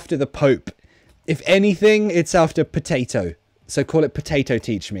not after the Pope. If anything, it's after potato. So call it Potato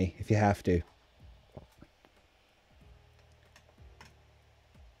Teach Me if you have to.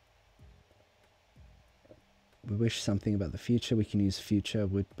 We wish something about the future. We can use future.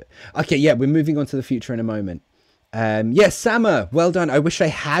 Okay, yeah, we're moving on to the future in a moment. Yes, Sama, well done. I wish I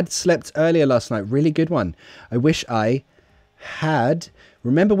had slept earlier last night. Really good one. I wish I had.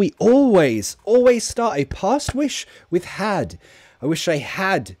 Remember, we always start a past wish with had. I wish I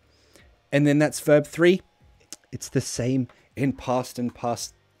had. And then that's verb 3. It's the same in past and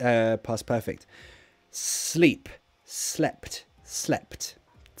past perfect. Sleep, slept, slept.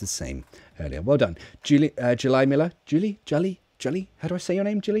 It's the same earlier. Well done. July Miller. Julie? How do I say your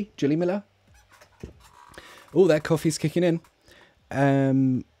name, Julie? Julie Miller? Oh, that coffee's kicking in.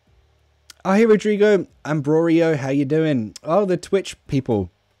 Oh, hey, Rodrigo. Ambrorio, how you doing? Oh, the Twitch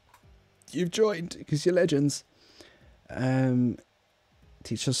people. You've joined because you're legends.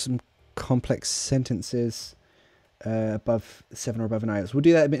 Teach us some complex sentences above 7 or above an IELTS. We'll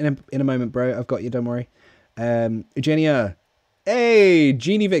do that in a moment, bro. I've got you, don't worry. Eugenia. Hey,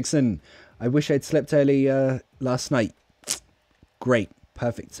 Genie Vixen. I wish I'd slept early last night. Great.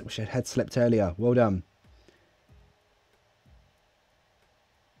 Perfect. I wish I had slept earlier. Well done.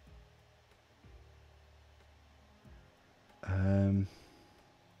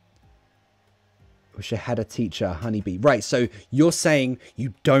 Wish I had a teacher, honeybee. Right, so you're saying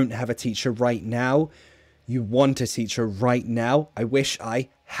you don't have a teacher right now. You want a teacher right now. I wish I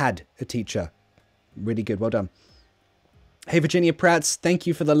had a teacher. Really good. Well done. Hey, Virginia Prats. Thank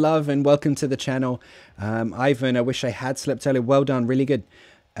you for the love and welcome to the channel. Ivan, I wish I had slept earlier. Well done. Really good.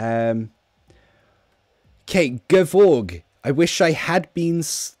 Okay, Gevorg. I wish I had been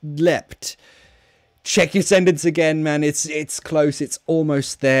slept. Check your sentence again, man. It's close. It's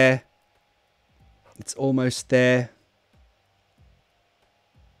almost there. It's almost there.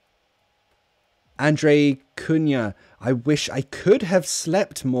 Andre Cunha. I wish I could have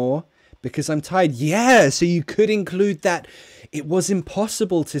slept more because I'm tired. Yeah, so you could include that. It was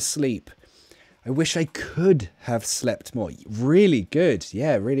impossible to sleep. I wish I could have slept more. Really good.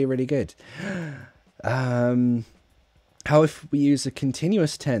 Yeah, really, really good. How if we use a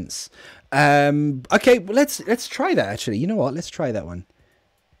continuous tense? Okay, well, let's try that actually. You know what? Let's try that one.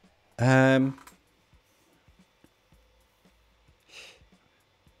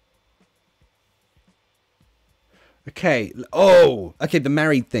 Okay. Oh, okay. The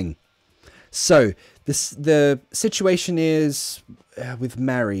married thing. So the situation is with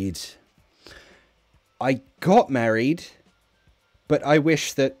married. I got married, but I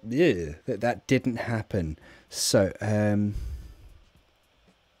wish that that didn't happen. So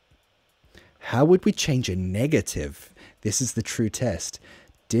how would we change a negative? This is the true test.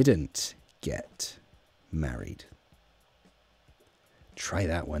 Didn't get married. Try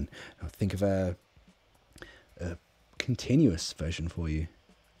that one. I'll think of a continuous version for you.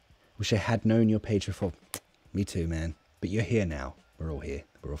 Wish I had known your page before. Me too, man. But you're here now. We're all here.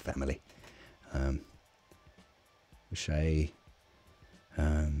 We're all family. Wish I...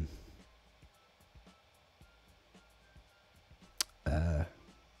 we're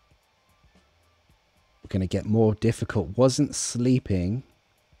going to get more difficult. Wasn't sleeping.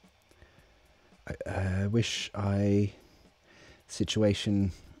 I wish I...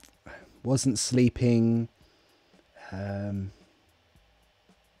 Situation... Wasn't sleeping...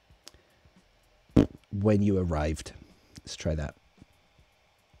 when you arrived. Let's try that.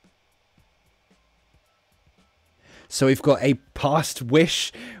 So we've got a past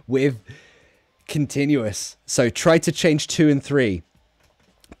wish with continuous. So try to change 2 and 3.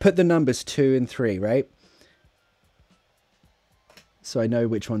 Put the numbers 2 and 3, right? So I know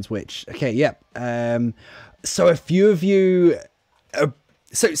which one's which. Okay, yeah. So a few of you...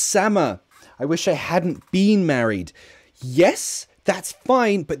 so Sama, I wish I hadn't been married. Yes, that's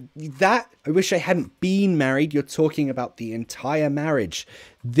fine, but that, I wish I hadn't been married, you're talking about the entire marriage.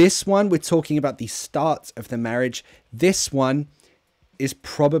 This one, we're talking about the start of the marriage. This one is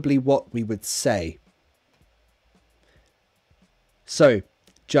probably what we would say. So,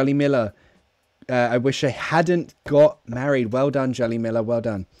 Jolly Miller, I wish I hadn't got married. Well done, Jolly Miller, well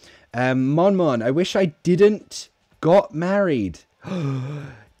done. Mon, I wish I didn't got married.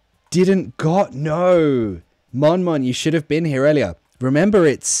 Didn't got, no. Mon, you should have been here earlier. Remember,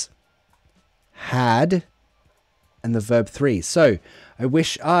 it's had and the verb 3. So, I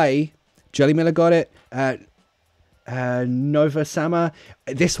wish Jelly Miller got it. Nova Sama.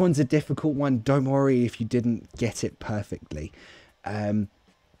 This one's a difficult one. Don't worry if you didn't get it perfectly. I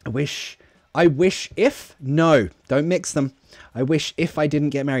wish if. No, don't mix them. I wish if I didn't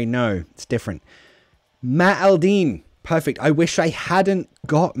get married. No, it's different. Matt Aldine. Perfect. I wish I hadn't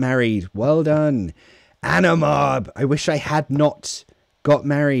got married. Well done. Anna Mob. I wish I had not got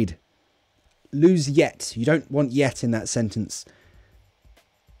married. Lose yet. You don't want yet in that sentence.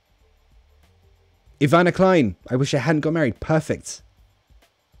 Ivana Klein. I wish I hadn't got married. Perfect.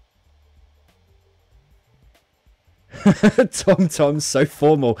 Tom, so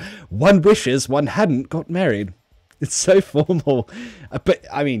formal. One wishes one hadn't got married. It's so formal. But,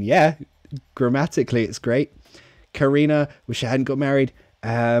 I mean, yeah. Grammatically, it's great. Karina. Wish I hadn't got married.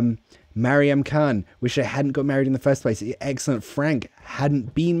 Mariam Khan. Wish I hadn't got married in the first place. Excellent. Frank.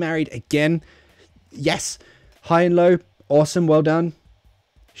 Hadn't been married again. Yes. High and low. Awesome. Well done.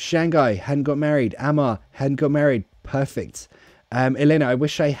 Shanghai. Hadn't got married. Amar. Hadn't got married. Perfect. Elena. I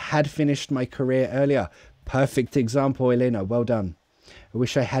wish I had finished my career earlier. Perfect example, Elena. Well done. I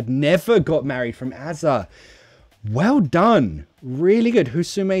wish I had never got married from Azza. Well done. Really good.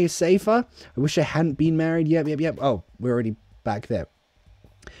 Husume Seifa. I wish I hadn't been married. Yep. Oh, we're already back there.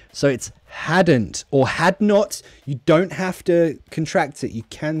 So it's hadn't or had not. You don't have to contract it. You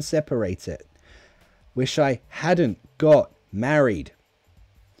can separate it. Wish I hadn't got married.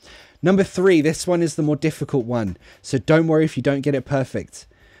 Number 3. This one is the more difficult one. So don't worry if you don't get it perfect.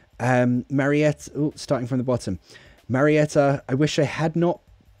 Marietta. Starting from the bottom. Marietta. I wish I had not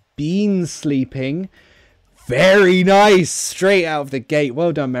been sleeping. Very nice. Straight out of the gate.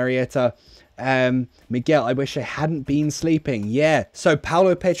 Well done, Marietta. Miguel, I wish I hadn't been sleeping. Yeah. So,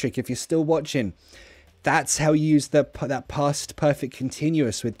 Paolo Petric, if you're still watching, that's how you use that past perfect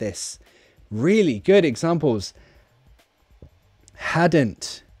continuous with this. Really good examples.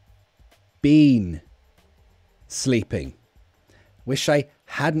 Hadn't been sleeping. Wish I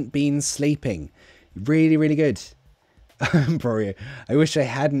hadn't been sleeping. Really, really good. Ambrorio, I wish I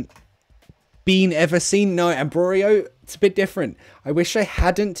hadn't been ever seen. No, Ambrorio, it's a bit different. I wish I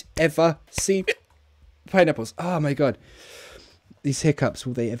hadn't ever seen pineapples. Oh my god. These hiccups,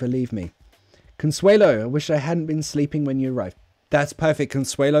 will they ever leave me? Consuelo, I wish I hadn't been sleeping when you arrived. That's perfect,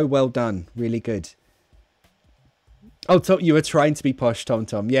 Consuelo. Well done. Really good. Oh, Tom, you were trying to be posh,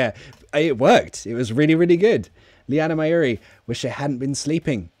 Tom. Yeah, it worked. It was really, really good. Liana Mayuri, wish I hadn't been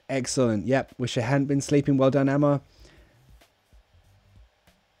sleeping. Excellent. Yep, wish I hadn't been sleeping. Well done, Emma.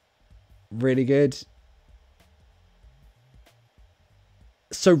 Really good.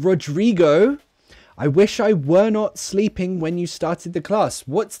 So, Rodrigo, I wish I were not sleeping when you started the class.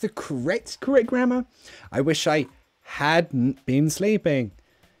 What's the correct grammar? I wish I hadn't been sleeping.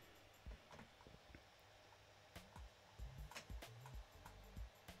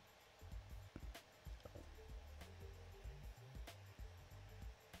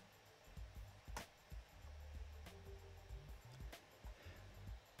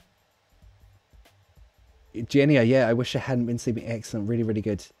 Genia, yeah, I wish I hadn't been sleeping. Excellent. Really, really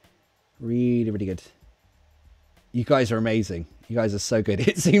good. Really, really good. You guys are amazing. You guys are so good.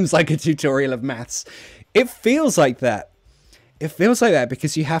 It seems like a tutorial of maths. It feels like that. It feels like that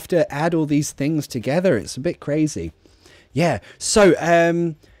because you have to add all these things together. It's a bit crazy. Yeah. So,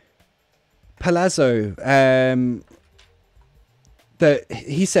 Palazzo,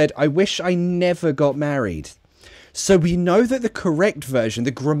 he said, I wish I never got married. So we know that the correct version,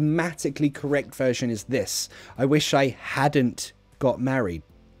 the grammatically correct version is this. I wish I hadn't got married.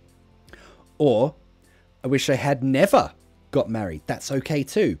 Or, I wish I had never got married. That's okay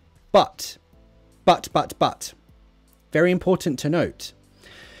too. But. Very important to note.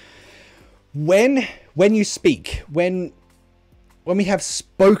 When you speak, when we have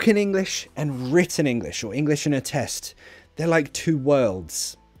spoken English and written English, or English in a test, they're like two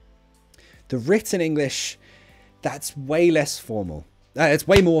worlds. The written English, that's way less formal. It's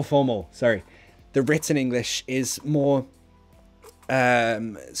way more formal, sorry. The written English is more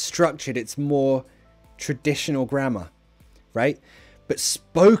structured. It's more traditional grammar, right? But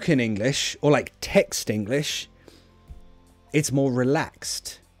spoken English, or like text English, it's more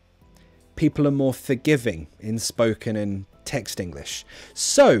relaxed. People are more forgiving in spoken and text English.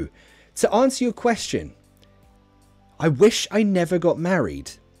 So, to answer your question, I wish I never got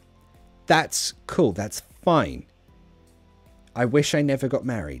married. That's cool. That's fine. I wish I never got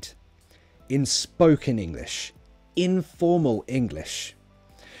married. In spoken English, informal English.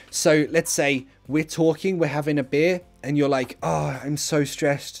 So let's say we're talking, we're having a beer, and you're like, oh, I'm so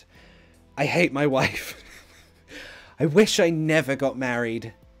stressed. I hate my wife. I wish I never got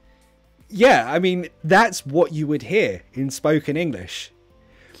married. Yeah, I mean, that's what you would hear in spoken English.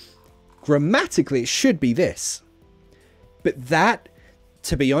 Grammatically, it should be this. But that,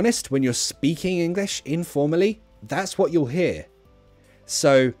 to be honest, when you're speaking English informally, that's what you'll hear.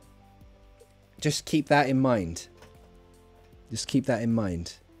 So just keep that in mind. Just keep that in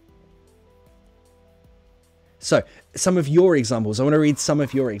mind. So, some of your examples. I want to read some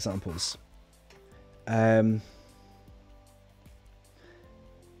of your examples.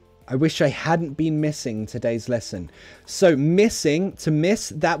 I wish I hadn't been missing today's lesson. So, missing, to miss,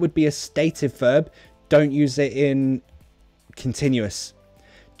 that would be a stative verb. Don't use it in continuous.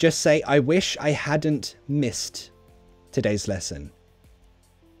 Just say, I wish I hadn't missed today's lesson.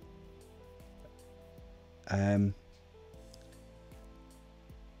 I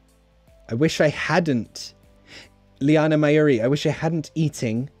wish I hadn't... Liana Mayuri, I wish I hadn't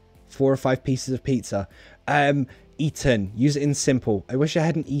eaten 4 or 5 pieces of pizza. Eaten. Use it in simple. I wish I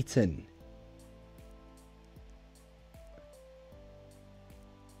hadn't eaten.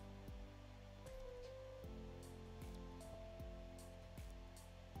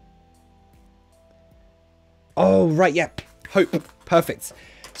 Oh, right, yeah. Hope. Perfect.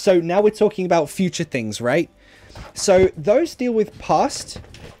 So now we're talking about future things, right? So those deal with past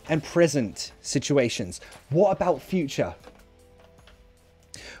and present situations. What about future?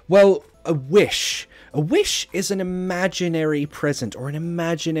 Well, a wish. A wish is an imaginary present or an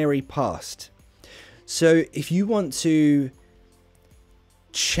imaginary past. So if you want to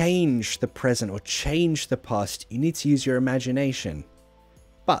change the present or change the past, you need to use your imagination.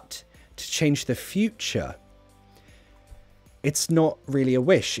 But to change the future, it's not really a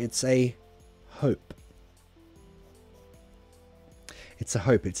wish, it's a hope. It's a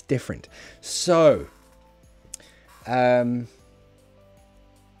hope, it's different. So, you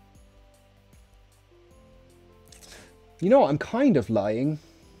know what, I'm kind of lying.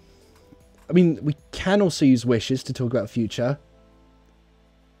 I mean, we can also use wishes to talk about future.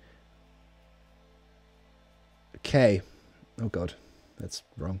 Okay. Oh God, that's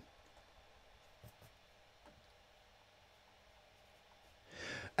wrong.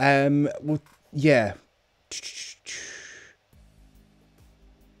 Well, yeah.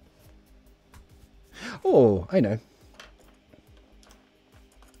 Oh, I know.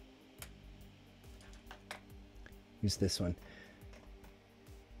 Use this one.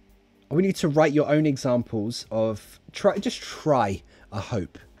 I want you to write your own examples of just try a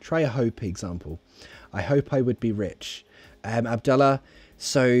hope. Try a hope example. I hope I would be rich. Abdullah,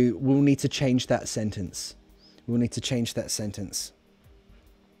 so we'll need to change that sentence. We'll need to change that sentence.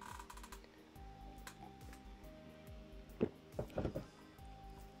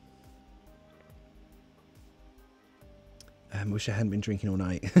 Wish I hadn't been drinking all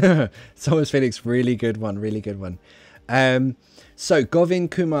night. Thomas Felix, really good one, really good one. So,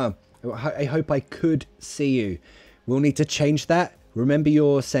 Govin Kumar, I hope I could see you. We'll need to change that. Remember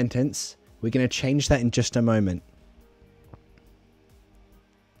your sentence. We're going to change that in just a moment.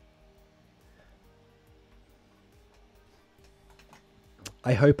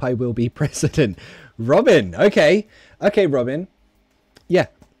 I hope I will be president. Robin, okay. Okay, Robin. Yeah,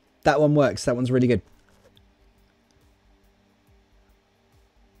 that one works. That one's really good.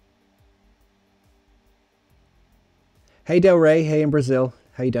 Hey Del Rey, hey in Brazil,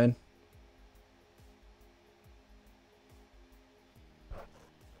 how you doing?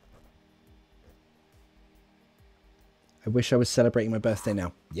 I wish I was celebrating my birthday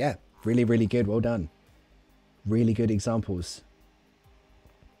now. Yeah, really, really good, well done. Really good examples.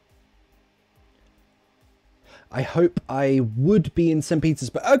 I hope I would be in St.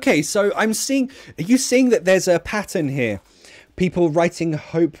 Petersburg. Okay, so I'm seeing, are you seeing that there's a pattern here? People writing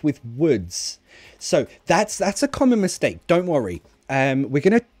hope with woods. So that's a common mistake. Don't worry. We're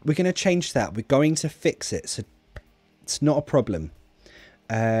gonna change that. We're going to fix it. So it's not a problem.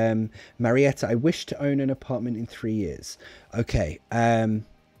 Marietta, I wish to own an apartment in 3 years. Okay.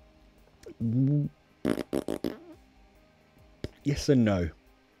 Yes and no.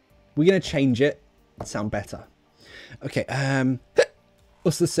 We're gonna change it. Sound better. Okay.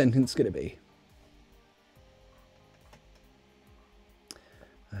 What's the sentence gonna be?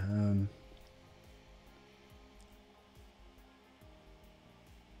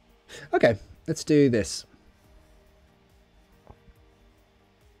 Okay, let's do this.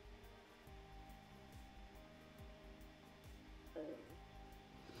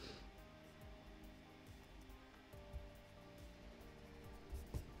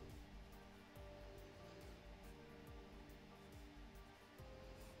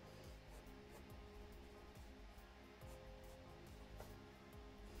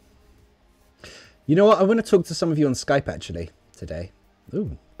 You know what? I want to talk to some of you on Skype actually today.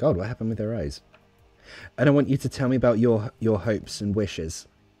 Ooh, God, what happened with their eyes? And I want you to tell me about your hopes and wishes.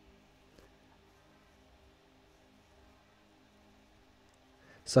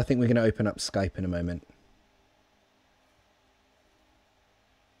 So I think we're going to open up Skype in a moment.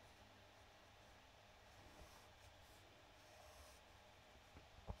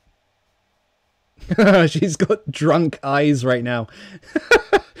 She's got drunk eyes right now.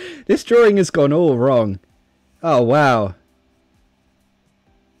 This drawing has gone all wrong. Oh, wow.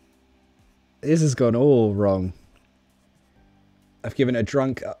 This has gone all wrong. I've given a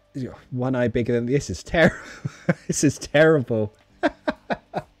drunk one eye bigger than this. Is terrible. This is terrible.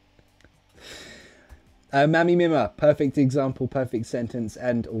 Mammy Mima, perfect example, perfect sentence,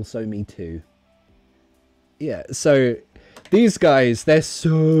 and also me too. Yeah, so these guys, they're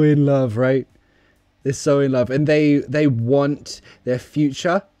so in love, right? They're so in love, and they want their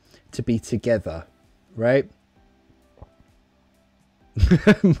future to be together, right?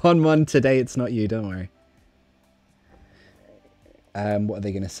 Mon today, it's not you, don't worry. What are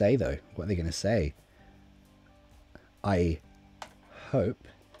they going to say, though? What are they going to say? I hope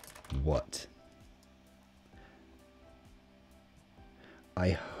what?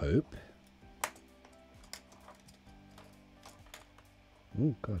 I hope.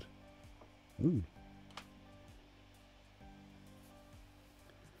 Oh, God. Ooh.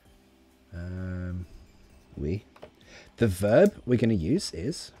 The verb we're going to use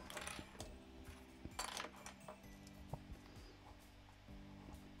is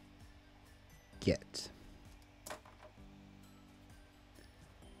get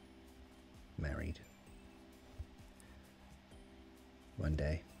married one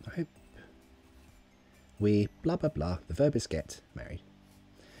day. I hope we blah blah blah. The verb is get married.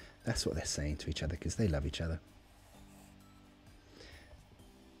 That's what they're saying to each other because they love each other.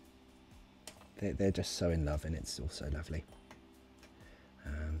 They're just so in love, and it's all so lovely.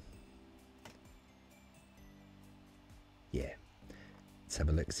 Yeah. Let's have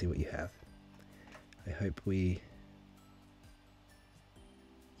a look, see what you have. I hope we...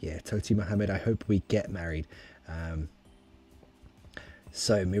 Yeah, Toti Mohammed, I hope we get married.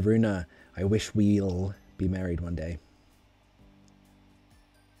 So, Miruna, I wish we'll be married one day.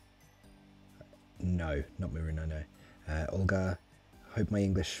 No, not Miruna, no. Olga, I hope my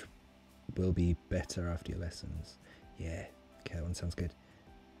English will be better after your lessons. Yeah, okay, that one sounds good.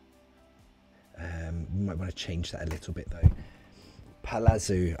 We might want to change that a little bit though.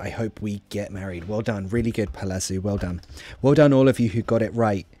 Palazzo, I hope we get married. Well done, really good, Palazzo, well done. Well done all of you who got it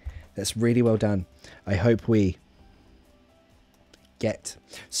right. That's really well done. I hope we get.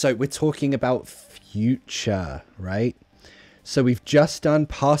 So we're talking about future, right? So we've just done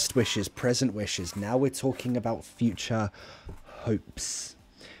past wishes, present wishes. Now we're talking about future hopes.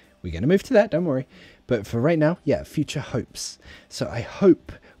 We're going to move to that, don't worry. But for right now, yeah, future hopes. So I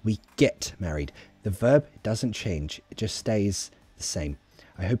hope we get married. The verb doesn't change. It just stays the same.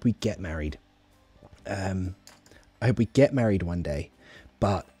 I hope we get married. I hope we get married one day.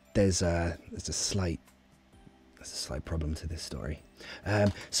 But there's a slight problem to this story.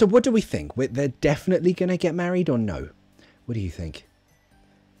 So what do we think? They're definitely going to get married or no? What do you think?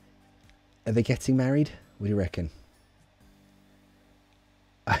 Are they getting married? What do you reckon?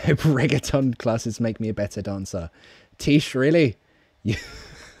 I hope reggaeton classes make me a better dancer. Tish, really? You're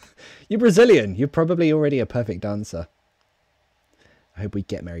Brazilian. You're probably already a perfect dancer. I hope we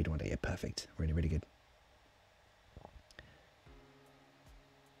get married one day. Yeah, perfect. Really, really good.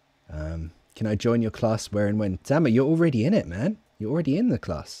 Can I join your class where and when? Damn it, you're already in it, man. You're already in the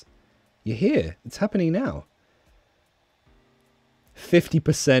class. You're here. It's happening now.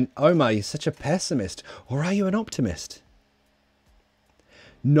 50%. Omar, you're such a pessimist. Or are you an optimist?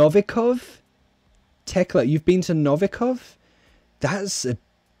 Novikov? Tekla, you've been to Novikov? That's a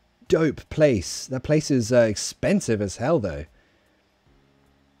dope place. That place is expensive as hell, though.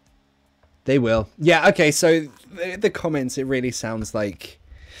 They will. Yeah, okay, so the comments, it really sounds like...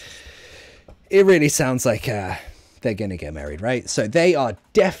 they're going to get married, right? So they are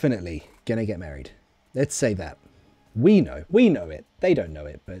definitely going to get married. Let's say that. We know it. They don't know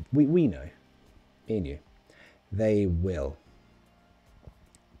it, but we know. Me and you. They will.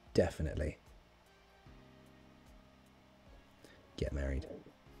 Definitely get married.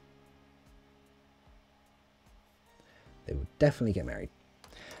 They will definitely get married.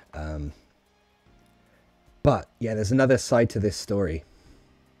 But, yeah, there's another side to this story.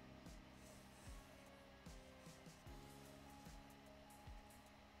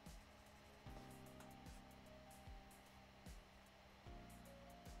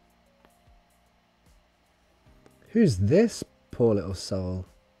 Who's this poor little soul?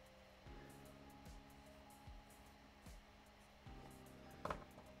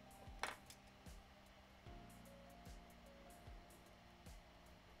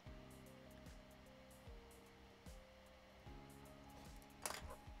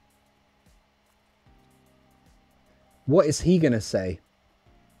 What is he going to say?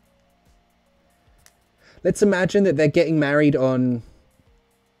 Let's imagine that they're getting married on,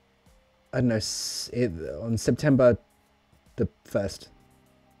 I don't know, on September the 1st.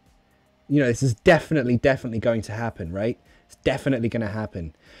 You know, this is definitely going to happen, right? It's definitely going to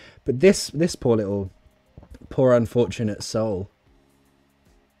happen. But this poor unfortunate soul.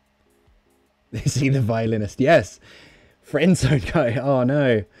 Is he the violinist? Yes. Friend zone guy. Oh,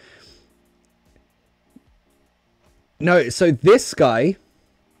 no. No, so this guy,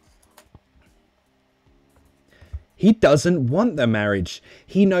 he doesn't want the marriage.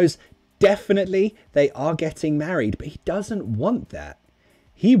 He knows definitely they are getting married, but he doesn't want that.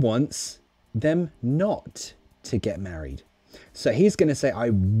 He wants them not to get married. So he's going to say,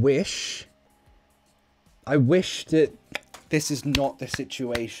 I wish that this is not the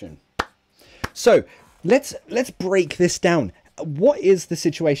situation. So let's break this down. What is the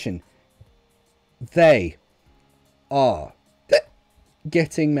situation? They are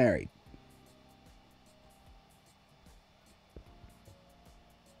getting married.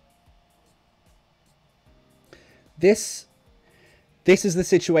 This is the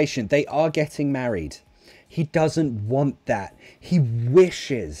situation. They are getting married. He doesn't want that. He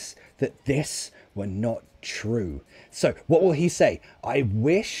wishes that this were not true. So what will he say? I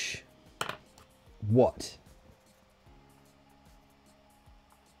wish what?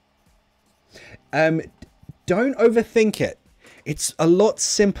 Don't overthink it. It's a lot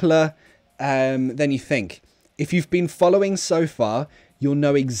simpler than you think. If you've been following so far, you'll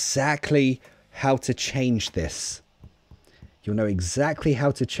know exactly how to change this. You'll know exactly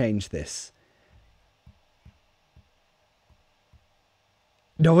how to change this.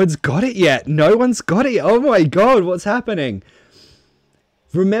 No one's got it yet. No one's got it. Oh my God, what's happening?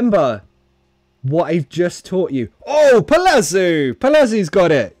 Remember what I've just taught you. Oh, Palazzo! Palazzo's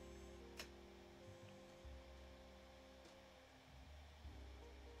got it.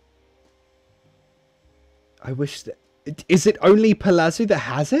 I wish that... Is it only Palazzo that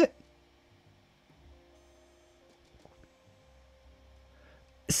has it?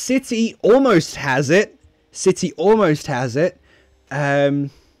 City almost has it. City almost has it. Oh,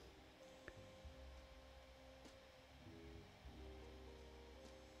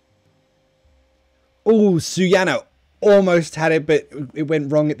 Suyano almost had it, but it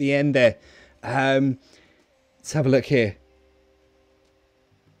went wrong at the end there. Let's have a look here.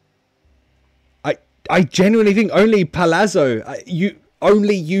 I genuinely think only Palazzo,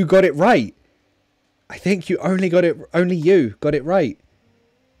 only you got it right. I think only you got it right.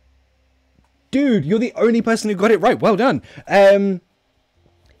 Dude, you're the only person who got it right. Well done.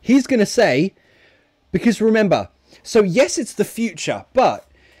 He's going to say, because remember, so yes, it's the future, but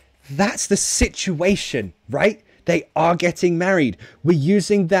that's the situation, right? They are getting married. We're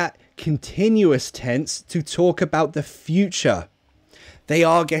using that continuous tense to talk about the future. They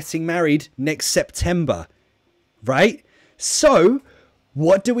are getting married next September, right? So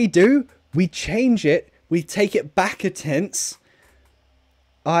what do? We change it. We take it back a tense.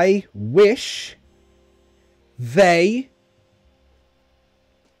 I wish they...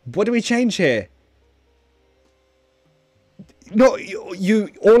 What do we change here? No,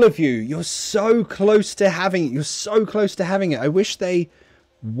 all of you, you're so close to having it. You're so close to having it. I wish they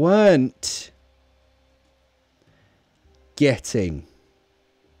weren't getting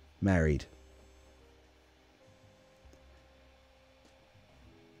married.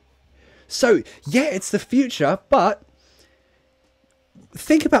 So, yeah, it's the future, but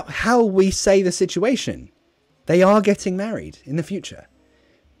think about how we say the situation. They are getting married in the future.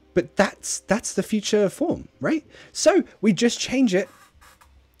 But that's the future form, right? So we just change it.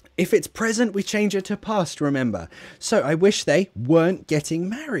 If it's present, we change it to past, remember. So I wish they weren't getting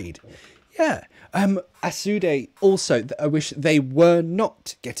married. Yeah. Asude also, I wish they were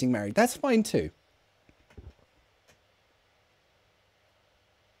not getting married. That's fine too.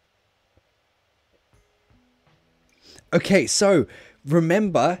 Okay, so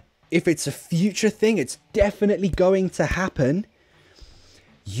remember, if it's a future thing, it's definitely going to happen.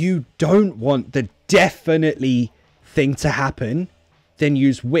 You don't want the definitely thing to happen, then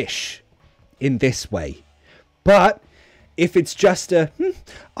use wish in this way. But if it's just a,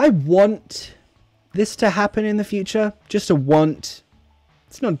 I want this to happen in the future, just a want,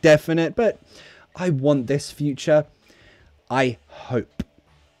 it's not definite, but I want this future. I hope.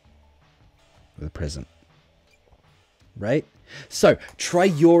 For the present. Right? So try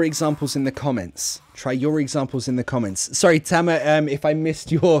your examples in the comments. Try your examples in the comments. Sorry, Tama, if I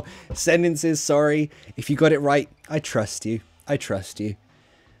missed your sentences, sorry. If you got it right, I trust you. I trust you.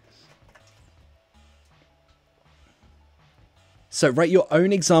 So write your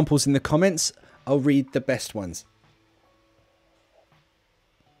own examples in the comments. I'll read the best ones.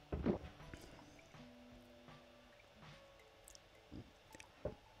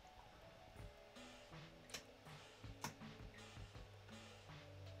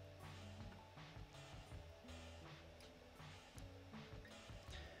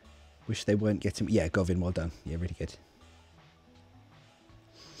 Wish they weren't getting... Yeah, Govin, well done. Yeah, really good.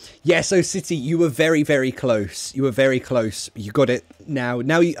 Yeah, so City, you were very, very close. You were very close. You got it now.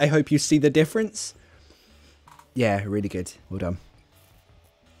 Now I hope you see the difference. Yeah, really good. Well done.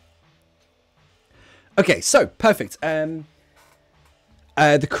 Okay, so perfect. The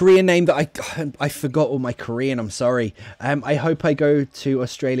Korean name that I forgot all my Korean. I'm sorry. I hope I go to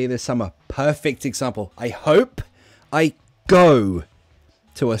Australia this summer. Perfect example. I hope I go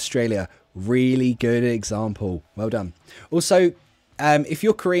to Australia. Really good example. Well done. Also, if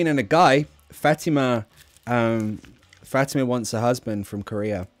you're Korean and a guy, Fatima wants a husband from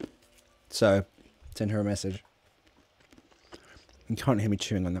Korea. So send her a message. You can't hear me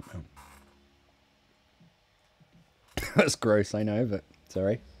chewing on that. That's gross, I know, but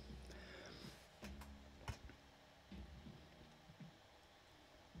sorry.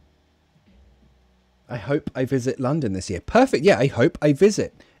 I hope I visit London this year. Perfect. Yeah, I hope I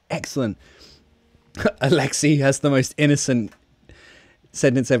visit. Excellent. Alexi has the most innocent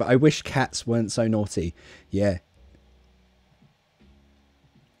sentence ever. I wish cats weren't so naughty. Yeah.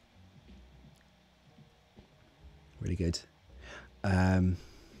 Really good. I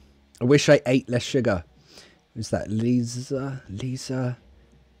wish I ate less sugar. Who's that? Lisa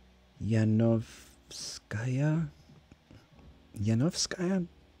Yanovskaya? Yanovskaya?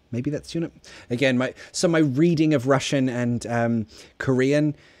 Maybe that's your name. Again, my reading of Russian and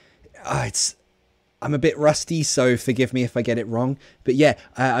Korean, I'm a bit rusty, so forgive me if I get it wrong. But yeah,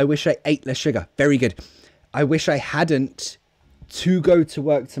 I wish I ate less sugar. Very good. I wish I hadn't to go to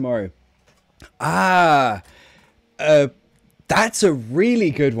work tomorrow. That's a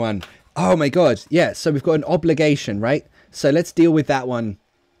really good one. Oh my God. Yeah, so we've got an obligation, right? So let's deal with that one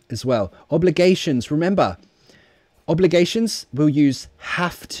as well. Obligations, remember, obligations we'll use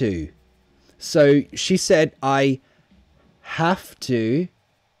have to. So she said, I have to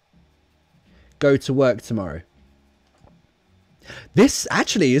go to work tomorrow. This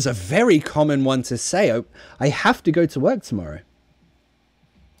actually is a very common one to say. I have to go to work tomorrow.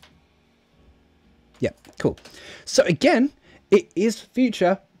 Yeah, cool. So again, it is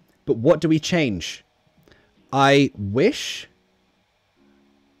future, but what do we change? I wish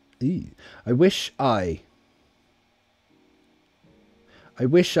I...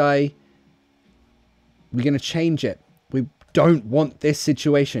 We're going to change it. We don't want this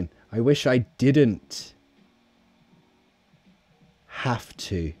situation. I wish I didn't have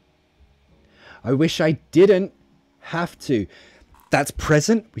to. I wish I didn't have to. That's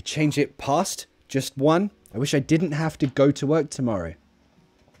present. We change it past. Just one. I wish I didn't have to go to work tomorrow.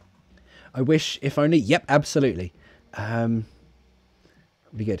 I wish if only... Yep, absolutely. Really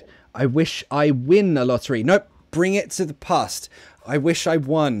good. I wish I win a lottery. Nope. Bring it to the past. I wish I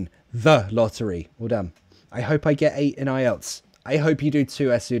won the lottery. Well done. I hope I get 8 in IELTS. I hope you do too,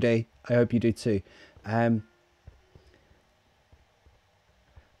 Asude. I hope you do too.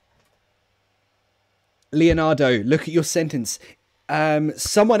 Leonardo, look at your sentence.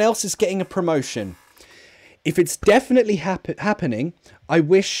 Someone else is getting a promotion. If it's definitely happening, I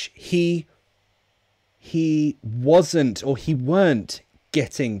wish he wasn't or he weren't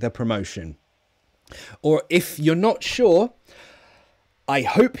getting the promotion. Or if you're not sure, I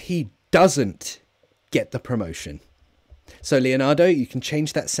hope he doesn't get the promotion. So Leonardo, you can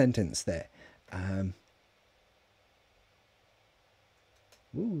change that sentence there.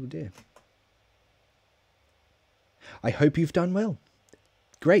 Oh dear. I hope you've done well.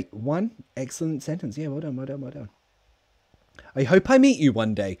 Great. One excellent sentence. Yeah, well done, well done, well done. I hope I meet you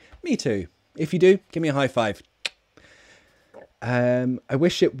one day. Me too. If you do, give me a high five. I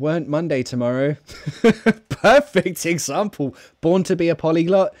wish it weren't Monday tomorrow. Perfect example. Born to be a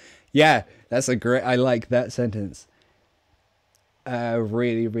polyglot. Yeah, that's a great... I like that sentence.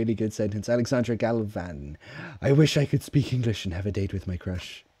 Really, really good sentence. Alexandra Galvan. I wish I could speak English and have a date with my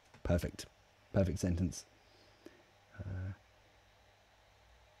crush. Perfect. Perfect sentence.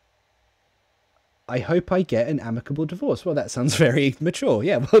 I hope I get an amicable divorce. Well, that sounds very mature.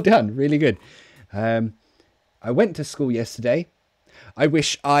 Yeah, well done. Really good. I went to school yesterday. I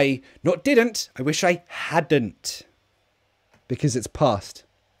wish I... Not didn't. I wish I hadn't. Because it's past.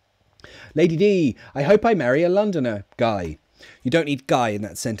 Lady D. I hope I marry a Londoner. Guy. You don't need guy in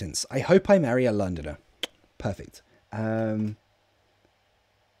that sentence. I hope I marry a Londoner. Perfect. Hope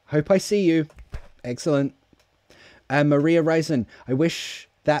I see you. Excellent. Maria Reisen. I wish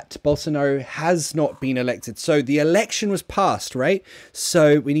that Bolsonaro has not been elected. So the election was passed, right?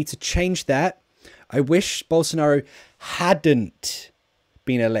 So we need to change that. I wish Bolsonaro hadn't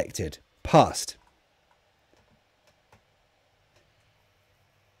been elected. Passed.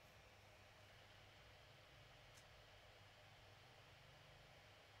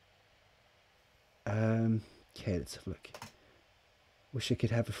 Okay, let's have a look. Wish I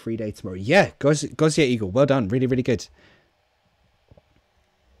could have a free day tomorrow. Yeah, Gozia Eagle. Well done. Really, really good.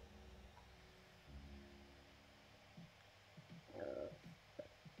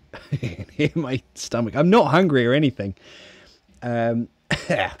 Hear my stomach. I'm not hungry or anything.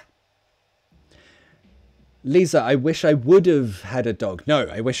 Lisa, I wish I would have had a dog. No,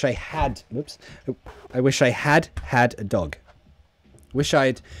 I wish I had. Whoops. I wish I had a dog. Wish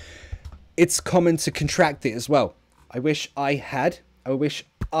I'd. It's common to contract it as well. I wish I'd had a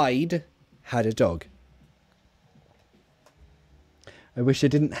dog. I wish I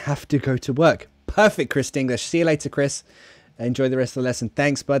didn't have to go to work. Perfect, Chris English. See you later, Chris. Enjoy the rest of the lesson.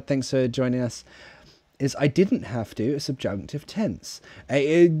 Thanks, bud. Thanks for joining us. Is I didn't have to, a subjunctive tense.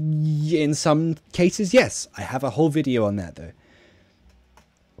 In some cases, yes. I have a whole video on that, though.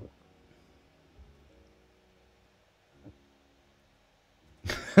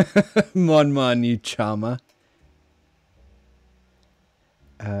 Mon, you charmer.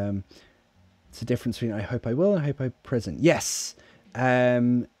 It's a difference between I hope I will and I hope I'm present. Yes.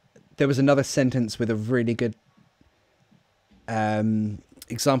 There was another sentence with a really good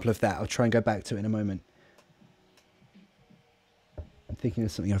example of that. I'll try and go back to it in a moment. I'm thinking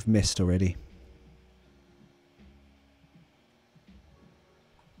of something I've missed already.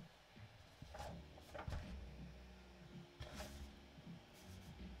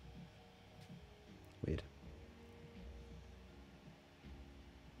 Weird.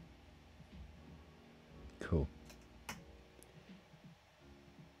 Cool.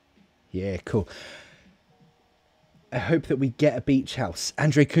 Yeah, cool. I hope that we get a beach house.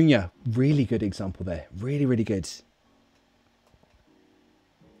 Andre Cunha, really good example there. Really, really good.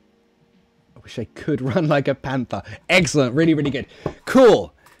 I wish I could run like a panther. Excellent. Really, really good.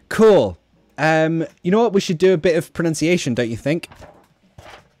 Cool. Cool. You know what? We should do a bit of pronunciation, don't you think?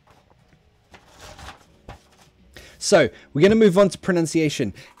 So, we're going to move on to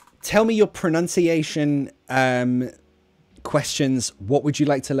pronunciation. Tell me your pronunciation questions. What would you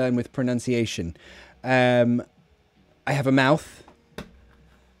like to learn with pronunciation? I have a mouth.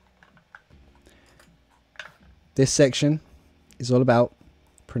 This section is all about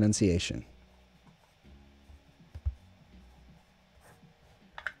pronunciation.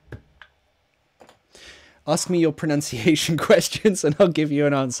 Ask me your pronunciation questions and I'll give you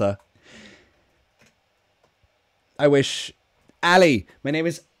an answer. I wish Ali, my name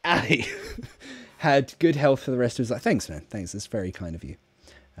is Ali, had good health for the rest of his life. Thanks, man. Thanks. That's very kind of you.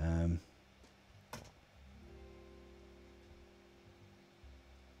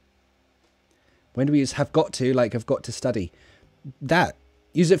 When do we use have got to, like I've got to study? That.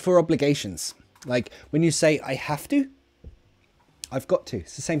 Use it for obligations. Like when you say I have to, I've got to.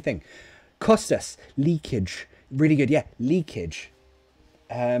 It's the same thing. Costas, leakage. Really good. Yeah, leakage.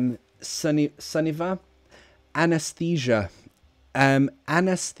 Suniva, anesthesia.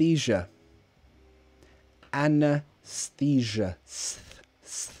 Anesthesia. Anesthesia.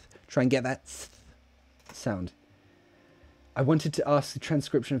 Try and get that sound. I wanted to ask the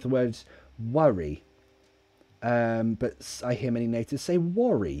transcription of the words worry, but I hear many natives say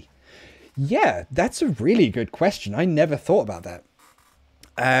worry. Yeah, that's a really good question. I never thought about that.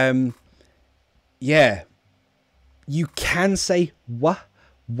 Yeah, you can say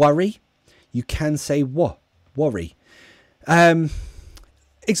worry. You can say worry.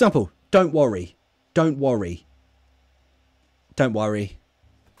 Example, don't worry. Don't worry. Don't worry.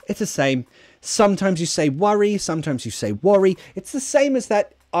 It's the same. Sometimes you say worry, sometimes you say worry. It's the same as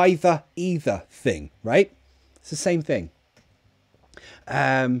that either thing, right? It's the same thing.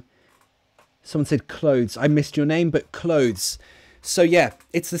 Someone said clothes. I missed your name, but clothes. So yeah,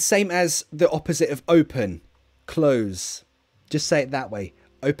 it's the same as the opposite of open, close. Just say it that way.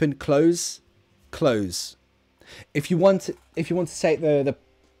 Open, close, close. If you want to say it the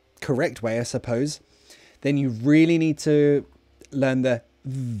correct way, I suppose, then you really need to learn the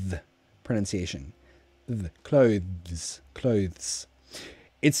th pronunciation. Clothes, clothes.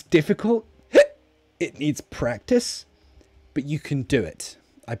 It's difficult. It needs practice, but you can do it.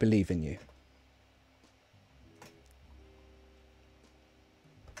 I believe in you.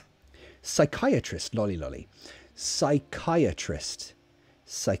 Psychiatrist, lolly lolly. Psychiatrist.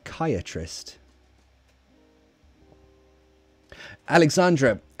 Psychiatrist.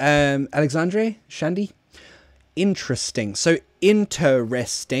 Alexandra. Alexandre? Shandy? Interesting. So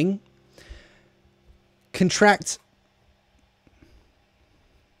interesting. Contract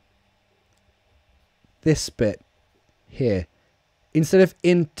this bit here. Instead of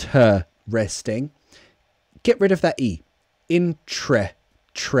interesting, get rid of that E. Interesting.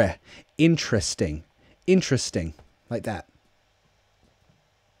 Interesting. Like that.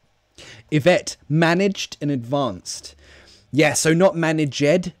 Yvette, managed and advanced. Yeah, so not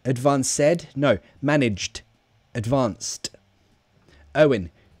managed, advanced said. No, managed, advanced. Owen,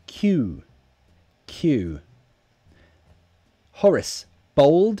 Q. Horace,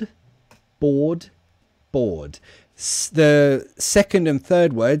 bold, bored, bored. The second and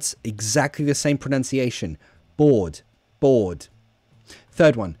third words, exactly the same pronunciation. Bored, bored.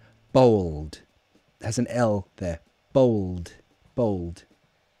 Third one, bold. Has an L there. Bold, bold.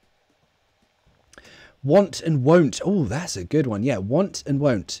 Want and won't. Oh, that's a good one. Yeah, want and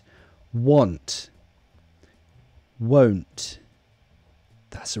won't. Want. Won't.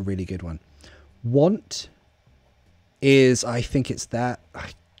 That's a really good one. Want is, I think it's that.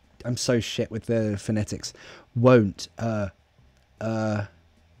 I'm so shit with the phonetics. Won't. Ooh, I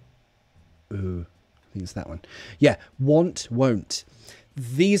think it's that one. Yeah, want, won't.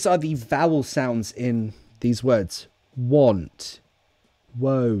 These are the vowel sounds in these words. Want.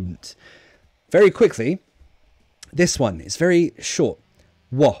 Won't. Very quickly, this one is very short.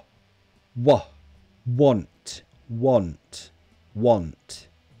 Wa, want, want.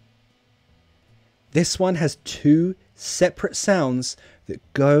 This one has two separate sounds that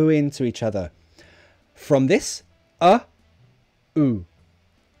go into each other. From this, oo.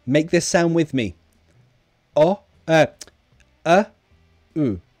 Make this sound with me. Ooh,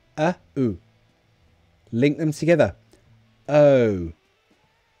 ooh. Link them together. Oh.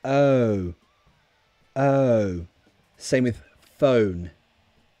 Same with phone.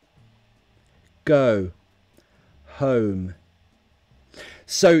 Go. Home.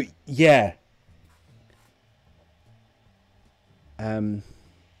 So, yeah.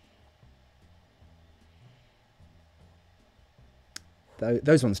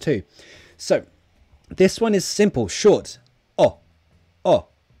 Those ones too. So, this one is simple, short. Oh.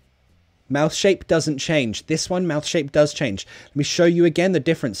 Mouth shape doesn't change. This one, mouth shape does change. Let me show you again the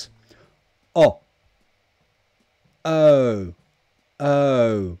difference. Oh.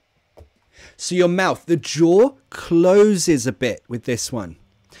 So your mouth, the jaw closes a bit with this one.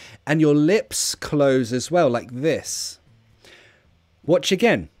 And your lips close as well, like this. Watch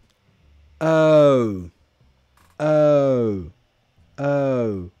again. Oh.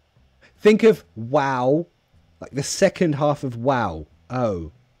 Think of wow, like the second half of wow.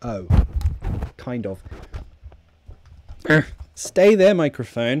 Oh. Kind of. Stay there,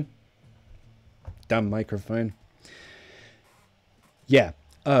 microphone. Dumb microphone. Yeah.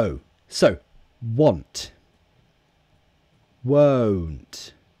 Oh. So, want.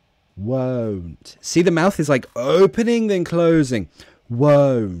 Won't. See, the mouth is like opening then closing.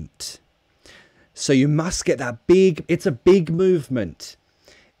 Won't. So you must get that big, it's a big movement.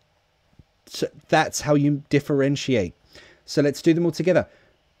 So that's how you differentiate. So let's do them all together.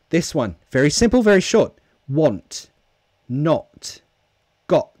 This one, very simple, very short. Want, not,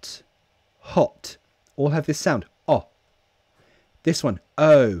 got, hot. All have this sound. Oh. This one,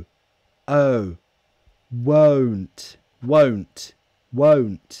 oh. Won't.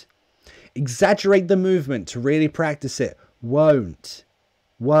 Exaggerate the movement to really practice it. Won't.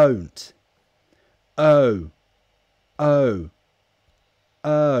 Oh.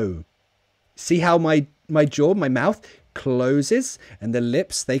 See how my jaw, my mouth closes and the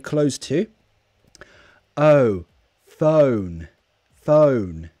lips, they close too? Oh. Phone.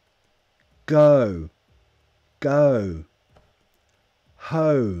 Go.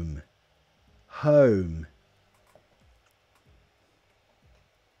 Home.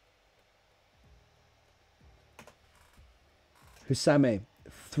 Husame,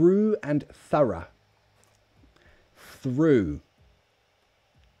 through and thorough. Through.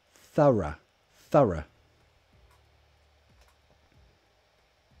 Thorough.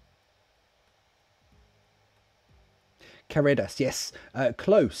 Carreras, yes.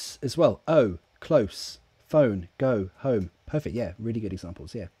 Close as well. Oh, close. Phone, go, home. Perfect, yeah. Really good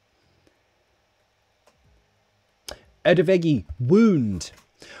examples, yeah. Edavegi, wound.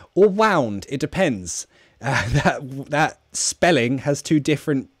 Or wound, it depends. That spelling has two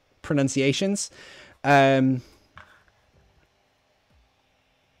different pronunciations.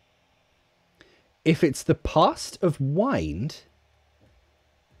 If it's the past of wind,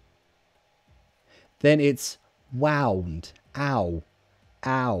 then it's wound. Ow.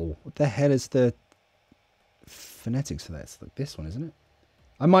 What the hell is the phonetics for that? It's like this one, isn't it?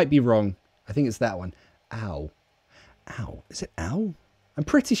 I might be wrong. I think it's that one. Ow. Is it ow? I'm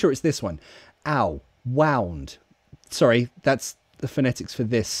pretty sure it's this one. Ow. Wound. Sorry, that's the phonetics for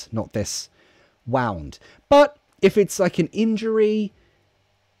this, not this. Wound. But if it's like an injury,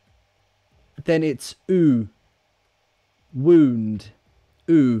 then it's ooh. Wound.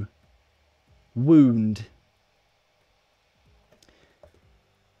 Ooh. Wound.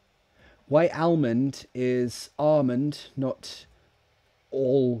 Why almond is almond, not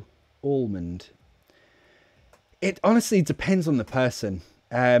almond? It honestly depends on the person.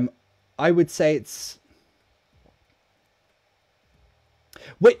 I would say it's...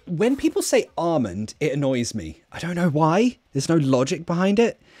 When people say almond, it annoys me. I don't know why. There's no logic behind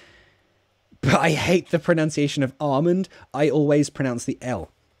it. But I hate the pronunciation of almond. I always pronounce the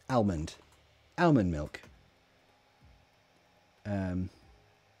L. Almond. Almond milk.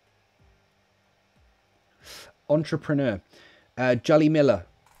 Entrepreneur. Jolly Miller.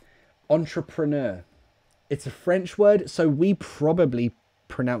 Entrepreneur. It's a French word, so we probably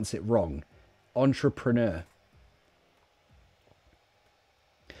pronounce it wrong. Entrepreneur.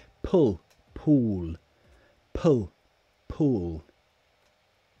 Pull. Pool. Pull. Pool.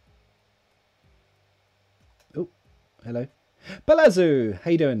 Oh, hello. Palazzo,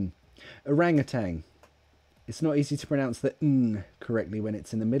 how you doing? Orangutan. It's not easy to pronounce the ng correctly when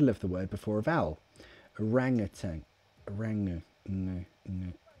it's in the middle of the word before a vowel. Orangutan.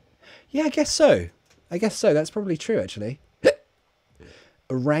 Yeah, I guess so. I guess so. That's probably true, actually.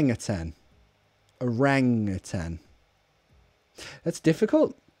 Orangutan. Orangutan. That's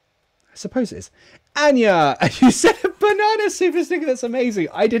difficult. I suppose it is. Anya, you said a banana super sticker. That's amazing.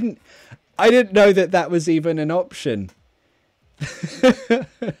 I didn't know that that was even an option.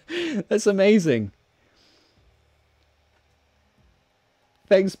 That's amazing.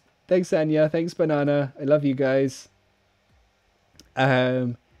 Thanks, Anya. Thanks, Banana. I love you guys.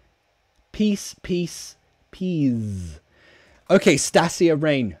 Peace. Peas. Okay, Stasia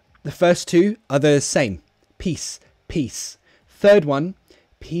Rain. The first two are the same. Peace. Third one,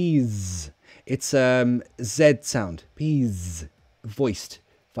 peas. It's Z sound. Peas. Voiced.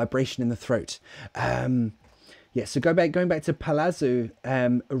 Vibration in the throat. Yeah, so going back to Palazzo,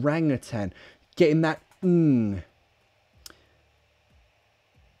 orangutan. Getting that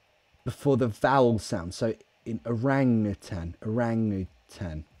before the vowel sound. So in orangutan.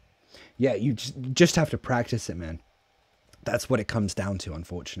 Yeah, you just have to practice it, man. That's what it comes down to,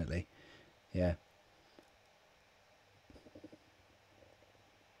 unfortunately. Yeah.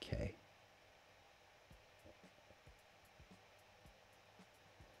 Okay.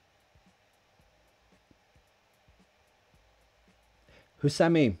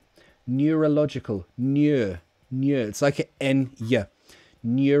 Husami, neurological, it's like an N-Y,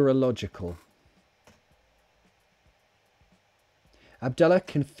 neurological. Abdullah,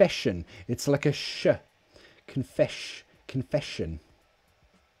 confession, it's like a sh, confession.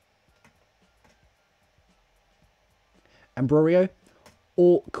 Ambrorio,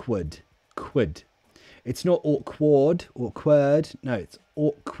 awkward, quid. It's not awkward, no, it's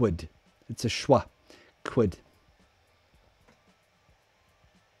awkward. It's a schwa, quid.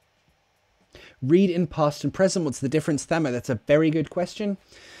 Read in past and present. What's the difference, Thamo? That's a very good question.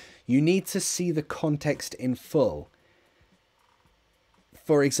 You need to see the context in full.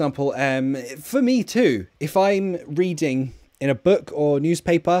 For example, for me too, if I'm reading in a book or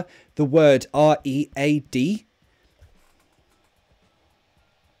newspaper, the word R-E-A-D,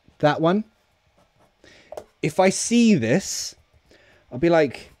 that one, if I see this, I'll be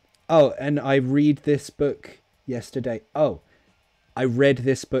like, oh, and I read this book yesterday. Oh, I read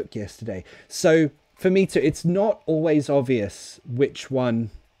this book yesterday. So for me too, it's not always obvious which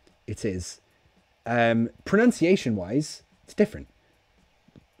one it is. Pronunciation wise, it's different.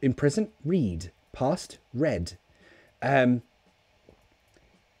 In present, read. Past, read. But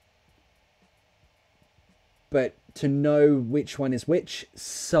to know which one is which,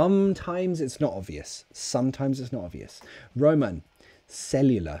 sometimes it's not obvious. Sometimes it's not obvious. Roman,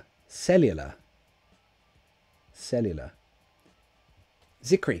 cellular.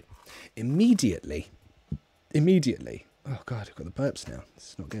 Zikri, immediately. Oh God, I've got the burps now.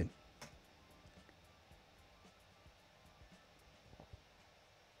 This is not good.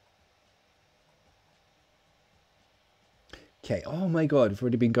 Okay. Oh my God, we've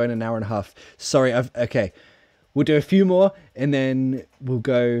already been going an hour and a half. Sorry. Okay. We'll do a few more and then we'll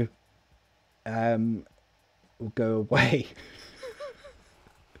go away.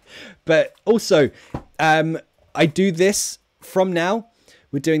 But also, I do this from now.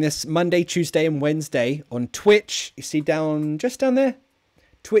 We're doing this Monday, Tuesday, and Wednesday on Twitch. You see just down there,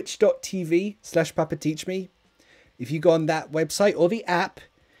 twitch.tv/PapaTeachMe. If you go on that website or the app,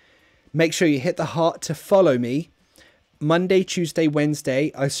 make sure you hit the heart to follow me. Monday, Tuesday,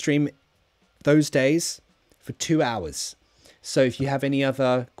 Wednesday, I stream those days for 2 hours. So if you have any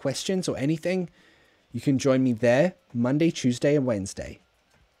other questions or anything, you can join me there Monday, Tuesday, and Wednesday.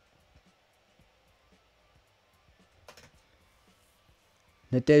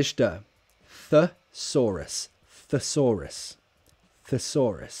 Nadezhda, thesaurus.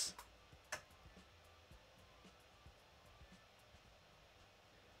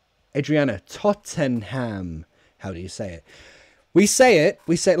 Adriana, Tottenham. How do you say it? We say it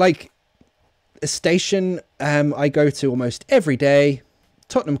like a station I go to almost every day.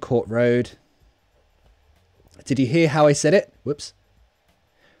 Tottenham Court Road. Did you hear how I said it? Whoops.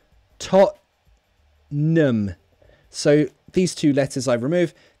 Tottenham. So these two letters I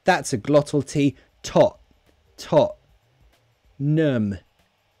remove. That's a glottal T. Num.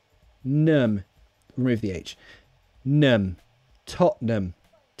 Remove the H. Num. Tottenham.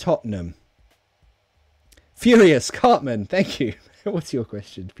 Furious Cartman. Thank you. What's your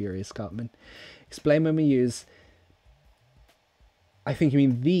question, Furious Cartman? Explain when we use... I think you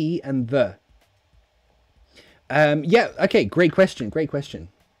mean the and the. Yeah, okay, great question.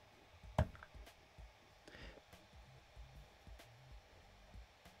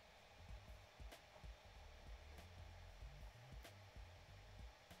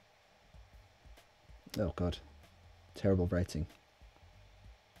 Oh, God. Terrible writing.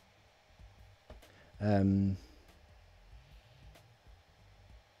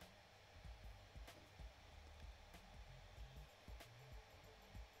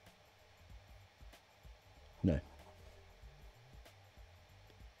 No.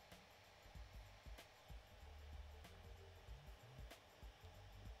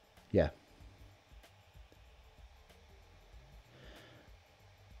 Yeah.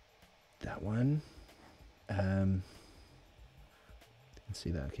 That one. Didn't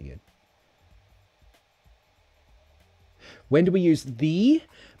see that. Okay, good. When do we use the,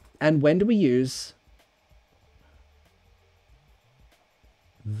 and when do we use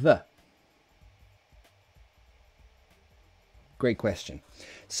the? Great question.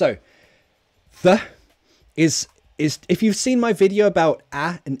 So, the is if you've seen my video about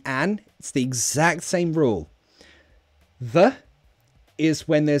a and an, it's the exact same rule. The is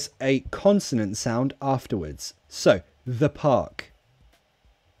when there's a consonant sound afterwards. So, the park.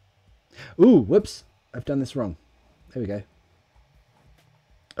 Ooh, whoops. I've done this wrong. There we go.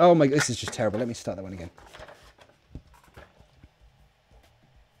 Oh my, this is just terrible. Let me start that one again.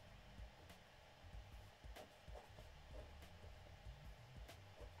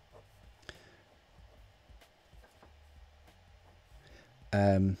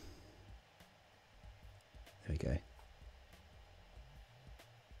 There we go.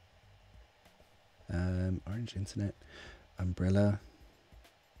 Orange internet, umbrella.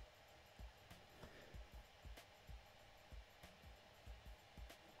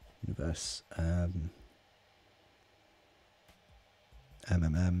 Universe,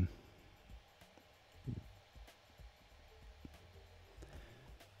 MMM.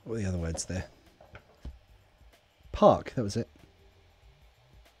 What were the other words there? Park, that was it.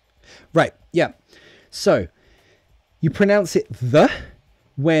 Right, yeah. So, you pronounce it the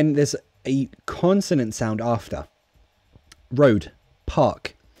when there's a consonant sound after. Road,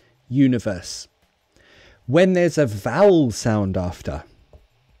 park, universe. When there's a vowel sound after,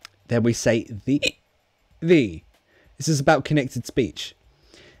 then we say the. This is about connected speech.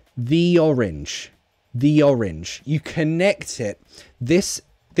 The orange. You connect it. This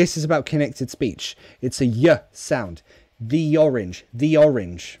is about connected speech. It's a y sound. The orange.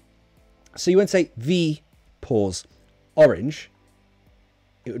 So you won't say the, pause, orange.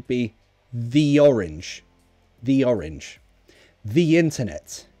 It would be the orange. The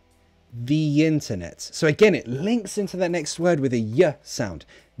internet. So again, it links into the next word with a y sound.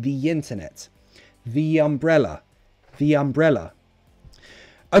 The internet. The umbrella.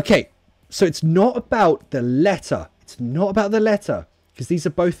 Okay, so it's not about the letter. Because these are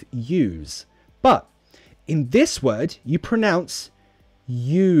both U's. But in this word, you pronounce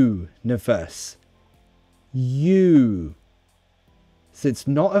universe. U. So it's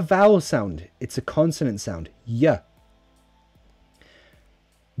not a vowel sound. It's a consonant sound. Y.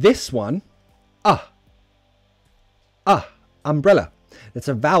 This one, umbrella. It's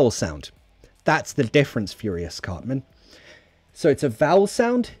a vowel sound. That's the difference, Furious Cartman. So it's a vowel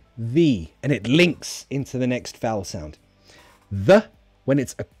sound, the, and it links into the next vowel sound. The, when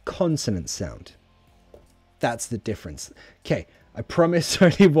it's a consonant sound. That's the difference. Okay, I promise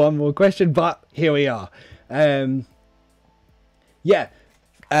only one more question, but here we are. Yeah.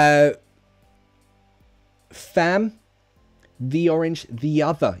 Fam, the orange, the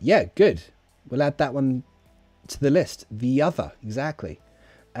other. Yeah, good. We'll add that one to the list. The other, exactly.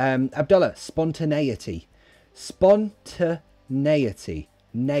 Abdullah, spontaneity.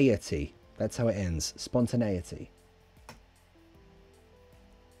 Naity. That's how it ends. Spontaneity.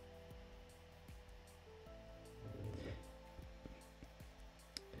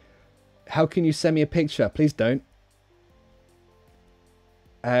 How can you send me a picture? Please don't.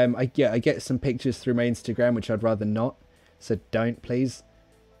 I get some pictures through my Instagram, which I'd rather not. So don't, please.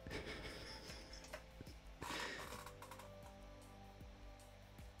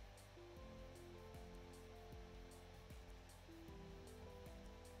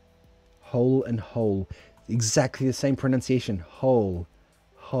 Whole and whole. Exactly the same pronunciation. Whole.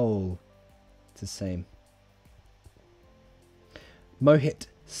 Whole. It's the same. Mohit,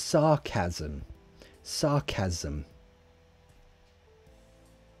 sarcasm. Sarcasm.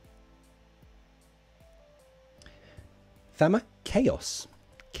 Thama, chaos.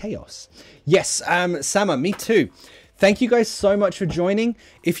 Chaos. Yes, Sama, me too. Thank you guys so much for joining.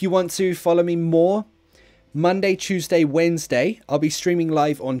 If you want to follow me more, Monday, Tuesday, Wednesday, I'll be streaming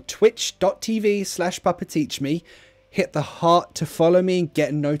live on twitch.tv/PapaTeachMe. Hit the heart to follow me and get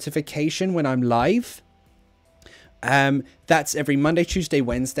a notification when I'm live. That's every Monday, Tuesday,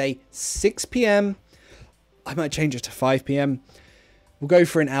 Wednesday, 6 p.m. I might change it to 5 p.m. We'll go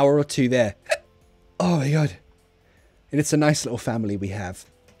for an hour or two there. Oh my God. And it's a nice little family we have.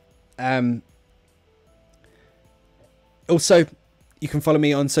 Also, you can follow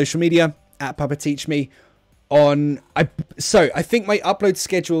me on social media at PapaTeachMe. I think my upload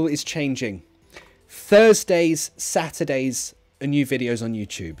schedule is changing. Thursdays, Saturdays are new videos on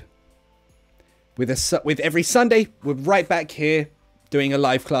YouTube. With every Sunday, we're right back here doing a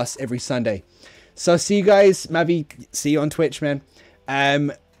live class every Sunday. So see you guys. Mavi, see you on Twitch, man.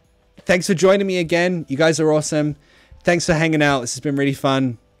 Thanks for joining me again. You guys are awesome. Thanks for hanging out. This has been really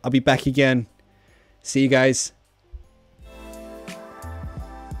fun. I'll be back again. See you guys.